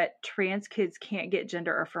say that trans kids can't get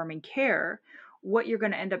gender affirming care, what you're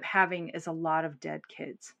going to end up having is a lot of dead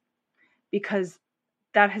kids, because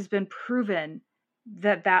that has been proven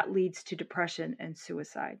that leads to depression and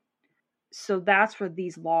suicide. So that's where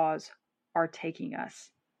these laws are taking us.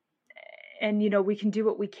 And, we can do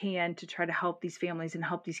what we can to try to help these families and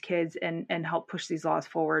help these kids and help push these laws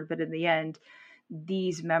forward. But in the end,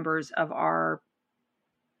 these members of our,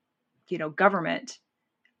 government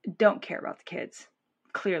don't care about the kids,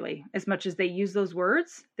 clearly. As much as they use those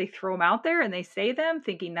words, they throw them out there and they say them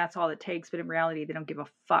thinking that's all it takes. But in reality, they don't give a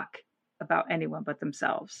fuck about anyone but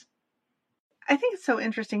themselves. I think it's so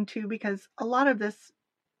interesting, too, because a lot of this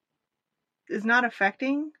is not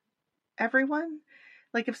affecting everyone.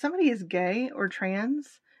 Like, if somebody is gay or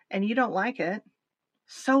trans and you don't like it,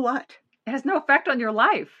 so what? It has no effect on your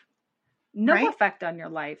life. No effect on your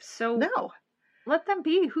life. So no. Let them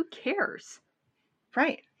be. Who cares?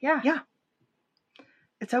 Right. Yeah.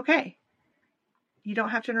 It's okay. You don't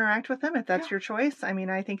have to interact with them if that's your choice. I mean,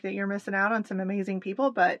 I think that you're missing out on some amazing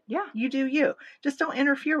people, but you do you. Just don't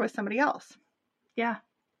interfere with somebody else. Yeah.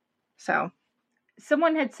 So.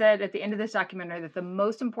 Someone had said at the end of this documentary that the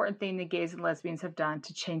most important thing that gays and lesbians have done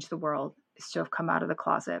to change the world is to have come out of the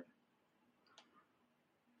closet.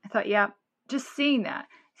 I thought, just seeing that,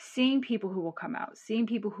 seeing people who will come out, seeing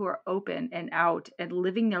people who are open and out and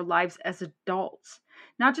living their lives as adults,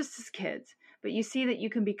 not just as kids, but you see that you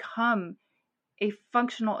can become a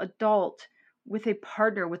functional adult with a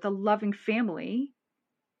partner, with a loving family.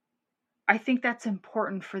 I think that's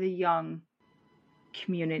important for the young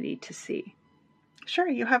community to see. Sure,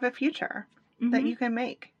 you have a future that you can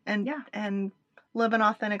make and live an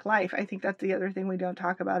authentic life. I think that's the other thing we don't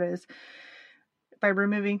talk about is by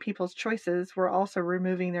removing people's choices, we're also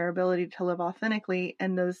removing their ability to live authentically,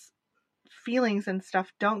 and those feelings and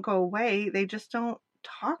stuff don't go away. They just don't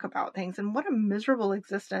talk about things. And what a miserable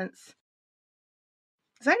existence.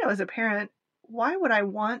 Because I know as a parent, why would I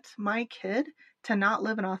want my kid to not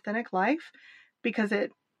live an authentic life? Because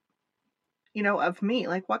it, of me,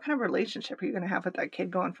 like what kind of relationship are you going to have with that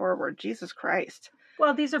kid going forward? Jesus Christ.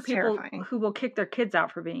 Well, these are people who will kick their kids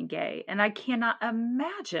out for being gay. And I cannot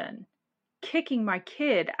imagine kicking my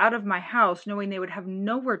kid out of my house knowing they would have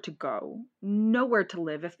nowhere to go, nowhere to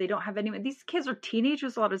live if they don't have anyone. These kids are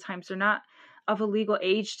teenagers a lot of times. They're not of a legal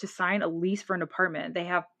age to sign a lease for an apartment. They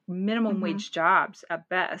have minimum wage jobs at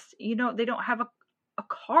best. You know, they don't have a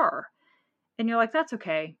car. And you're like, that's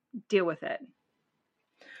okay. Deal with it.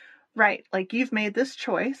 Right. Like, you've made this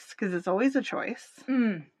choice, because it's always a choice,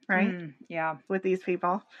 right? Yeah. With these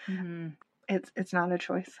people. Mm-hmm. It's not a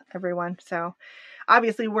choice, everyone. So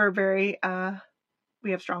obviously we're very,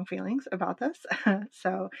 we have strong feelings about this.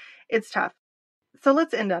 So it's tough. So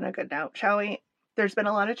let's end on a good note, shall we? There's been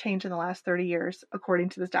a lot of change in the last 30 years, according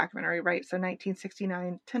to this documentary, right? So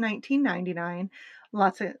 1969 to 1999,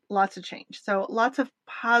 lots of change. So lots of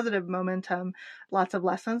positive momentum, lots of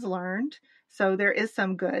lessons learned. So there is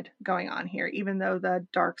some good going on here, even though the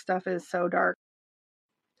dark stuff is so dark.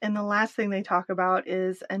 And the last thing they talk about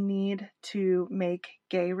is a need to make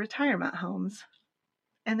gay retirement homes.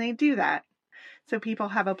 And they do that. So people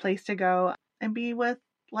have a place to go and be with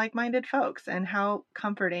like-minded folks, and how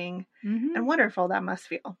comforting and wonderful that must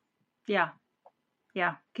feel. Yeah.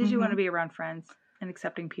 Yeah. Because you want to be around friends and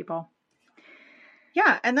accepting people.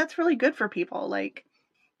 Yeah. And that's really good for people. Like,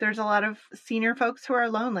 there's a lot of senior folks who are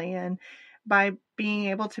lonely, and by being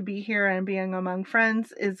able to be here and being among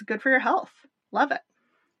friends is good for your health. Love it.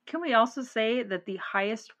 Can we also say that the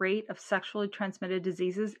highest rate of sexually transmitted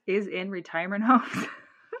diseases is in retirement homes?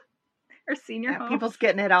 Or senior homes? People's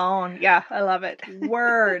getting it on. Yeah, I love it.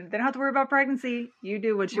 Word. They don't have to worry about pregnancy. You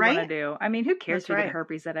do what you want to do. I mean, who cares if you get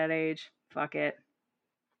herpes at that age? Fuck it.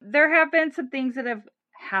 There have been some things that have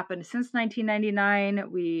happened since 1999.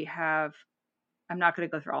 I'm not going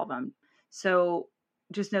to go through all of them. So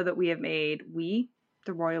just know that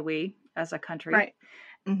the royal we as a country,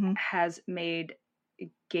 has made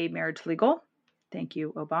gay marriage legal. Thank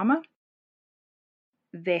you, Obama.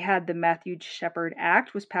 They had the Matthew Shepard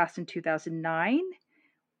Act was passed in 2009,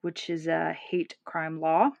 which is a hate crime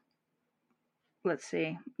law. Let's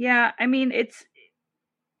see. Yeah, I mean, it's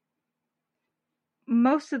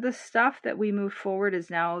most of the stuff that we moved forward is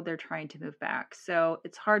now they're trying to move back. So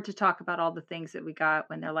it's hard to talk about all the things that we got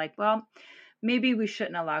when they're like, well, maybe we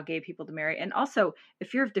shouldn't allow gay people to marry. And also,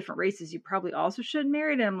 if you're of different races, you probably also shouldn't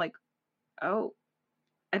marry. And I'm like, oh,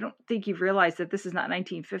 I don't think you've realized that this is not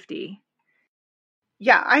 1950.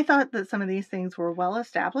 Yeah, I thought that some of these things were well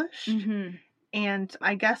established. And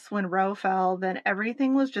I guess when Roe fell, then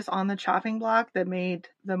everything was just on the chopping block that made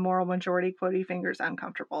the moral majority quotey fingers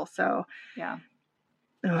uncomfortable. So, yeah.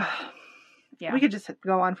 We could just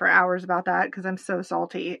go on for hours about that because I'm so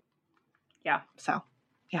salty. Yeah. So,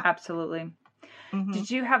 yeah. Absolutely. Did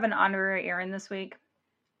you have an honorary Erin this week?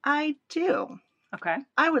 I do. Okay.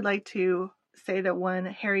 I would like to say that one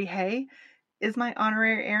Harry Hay is my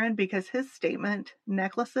honorary Erin because his statement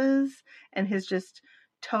necklaces and his just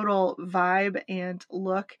total vibe and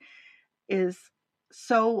look is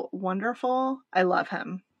so wonderful. I love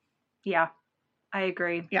him. Yeah, I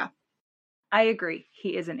agree. Yeah. I agree.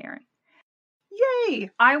 He is an Erin.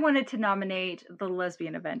 Yay! I wanted to nominate the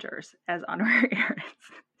Lesbian Avengers as honorary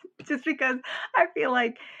Erins. Just because I feel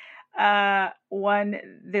like, one,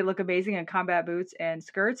 they look amazing in combat boots and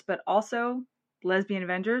skirts, but also Lesbian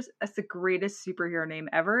Avengers, that's the greatest superhero name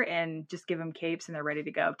ever, and just give them capes and they're ready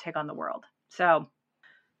to go take on the world. So,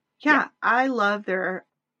 yeah. I love their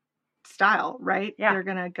style, right? Yeah. They're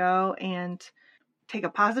going to go and take a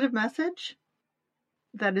positive message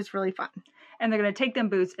that is really fun. And they're going to take them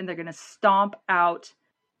boots and they're going to stomp out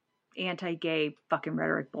anti-gay fucking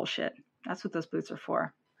rhetoric bullshit. That's what those boots are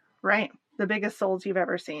for. Right. The biggest souls you've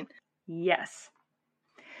ever seen. Yes.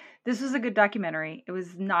 This was a good documentary. It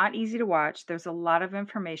was not easy to watch. There's a lot of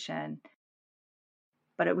information,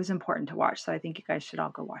 but it was important to watch. So I think you guys should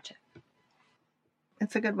all go watch it.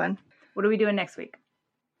 It's a good one. What are we doing next week?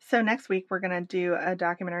 So next week, we're going to do a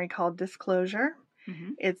documentary called Disclosure.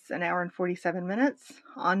 It's an hour and 47 minutes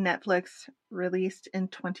on Netflix, released in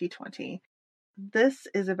 2020. This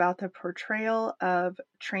is about the portrayal of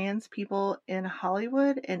trans people in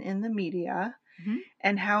Hollywood and in the media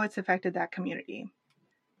and how it's affected that community.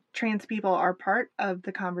 Trans people are part of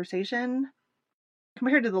the conversation.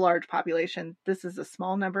 Compared to the large population, this is a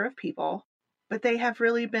small number of people, but they have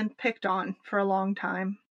really been picked on for a long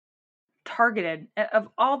time. Targeted. Of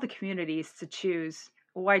all the communities to choose,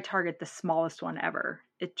 why target the smallest one ever?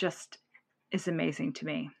 It just is amazing to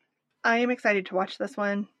me. I am excited to watch this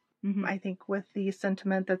one. I think with the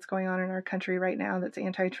sentiment that's going on in our country right now that's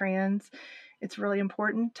anti-trans, it's really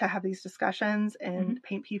important to have these discussions and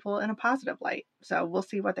paint people in a positive light. So we'll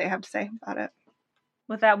see what they have to say about it.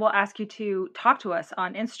 With that, we'll ask you to talk to us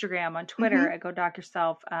on Instagram, on Twitter at Go Doc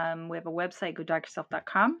Yourself. We have a website,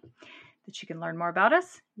 godocyourself.com, that you can learn more about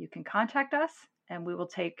us. You can contact us, and we will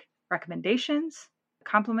take recommendations,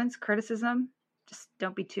 compliments, criticism. Just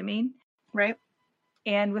don't be too mean. Right.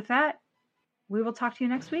 And with that, we will talk to you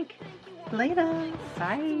next week. Later.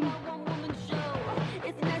 Bye.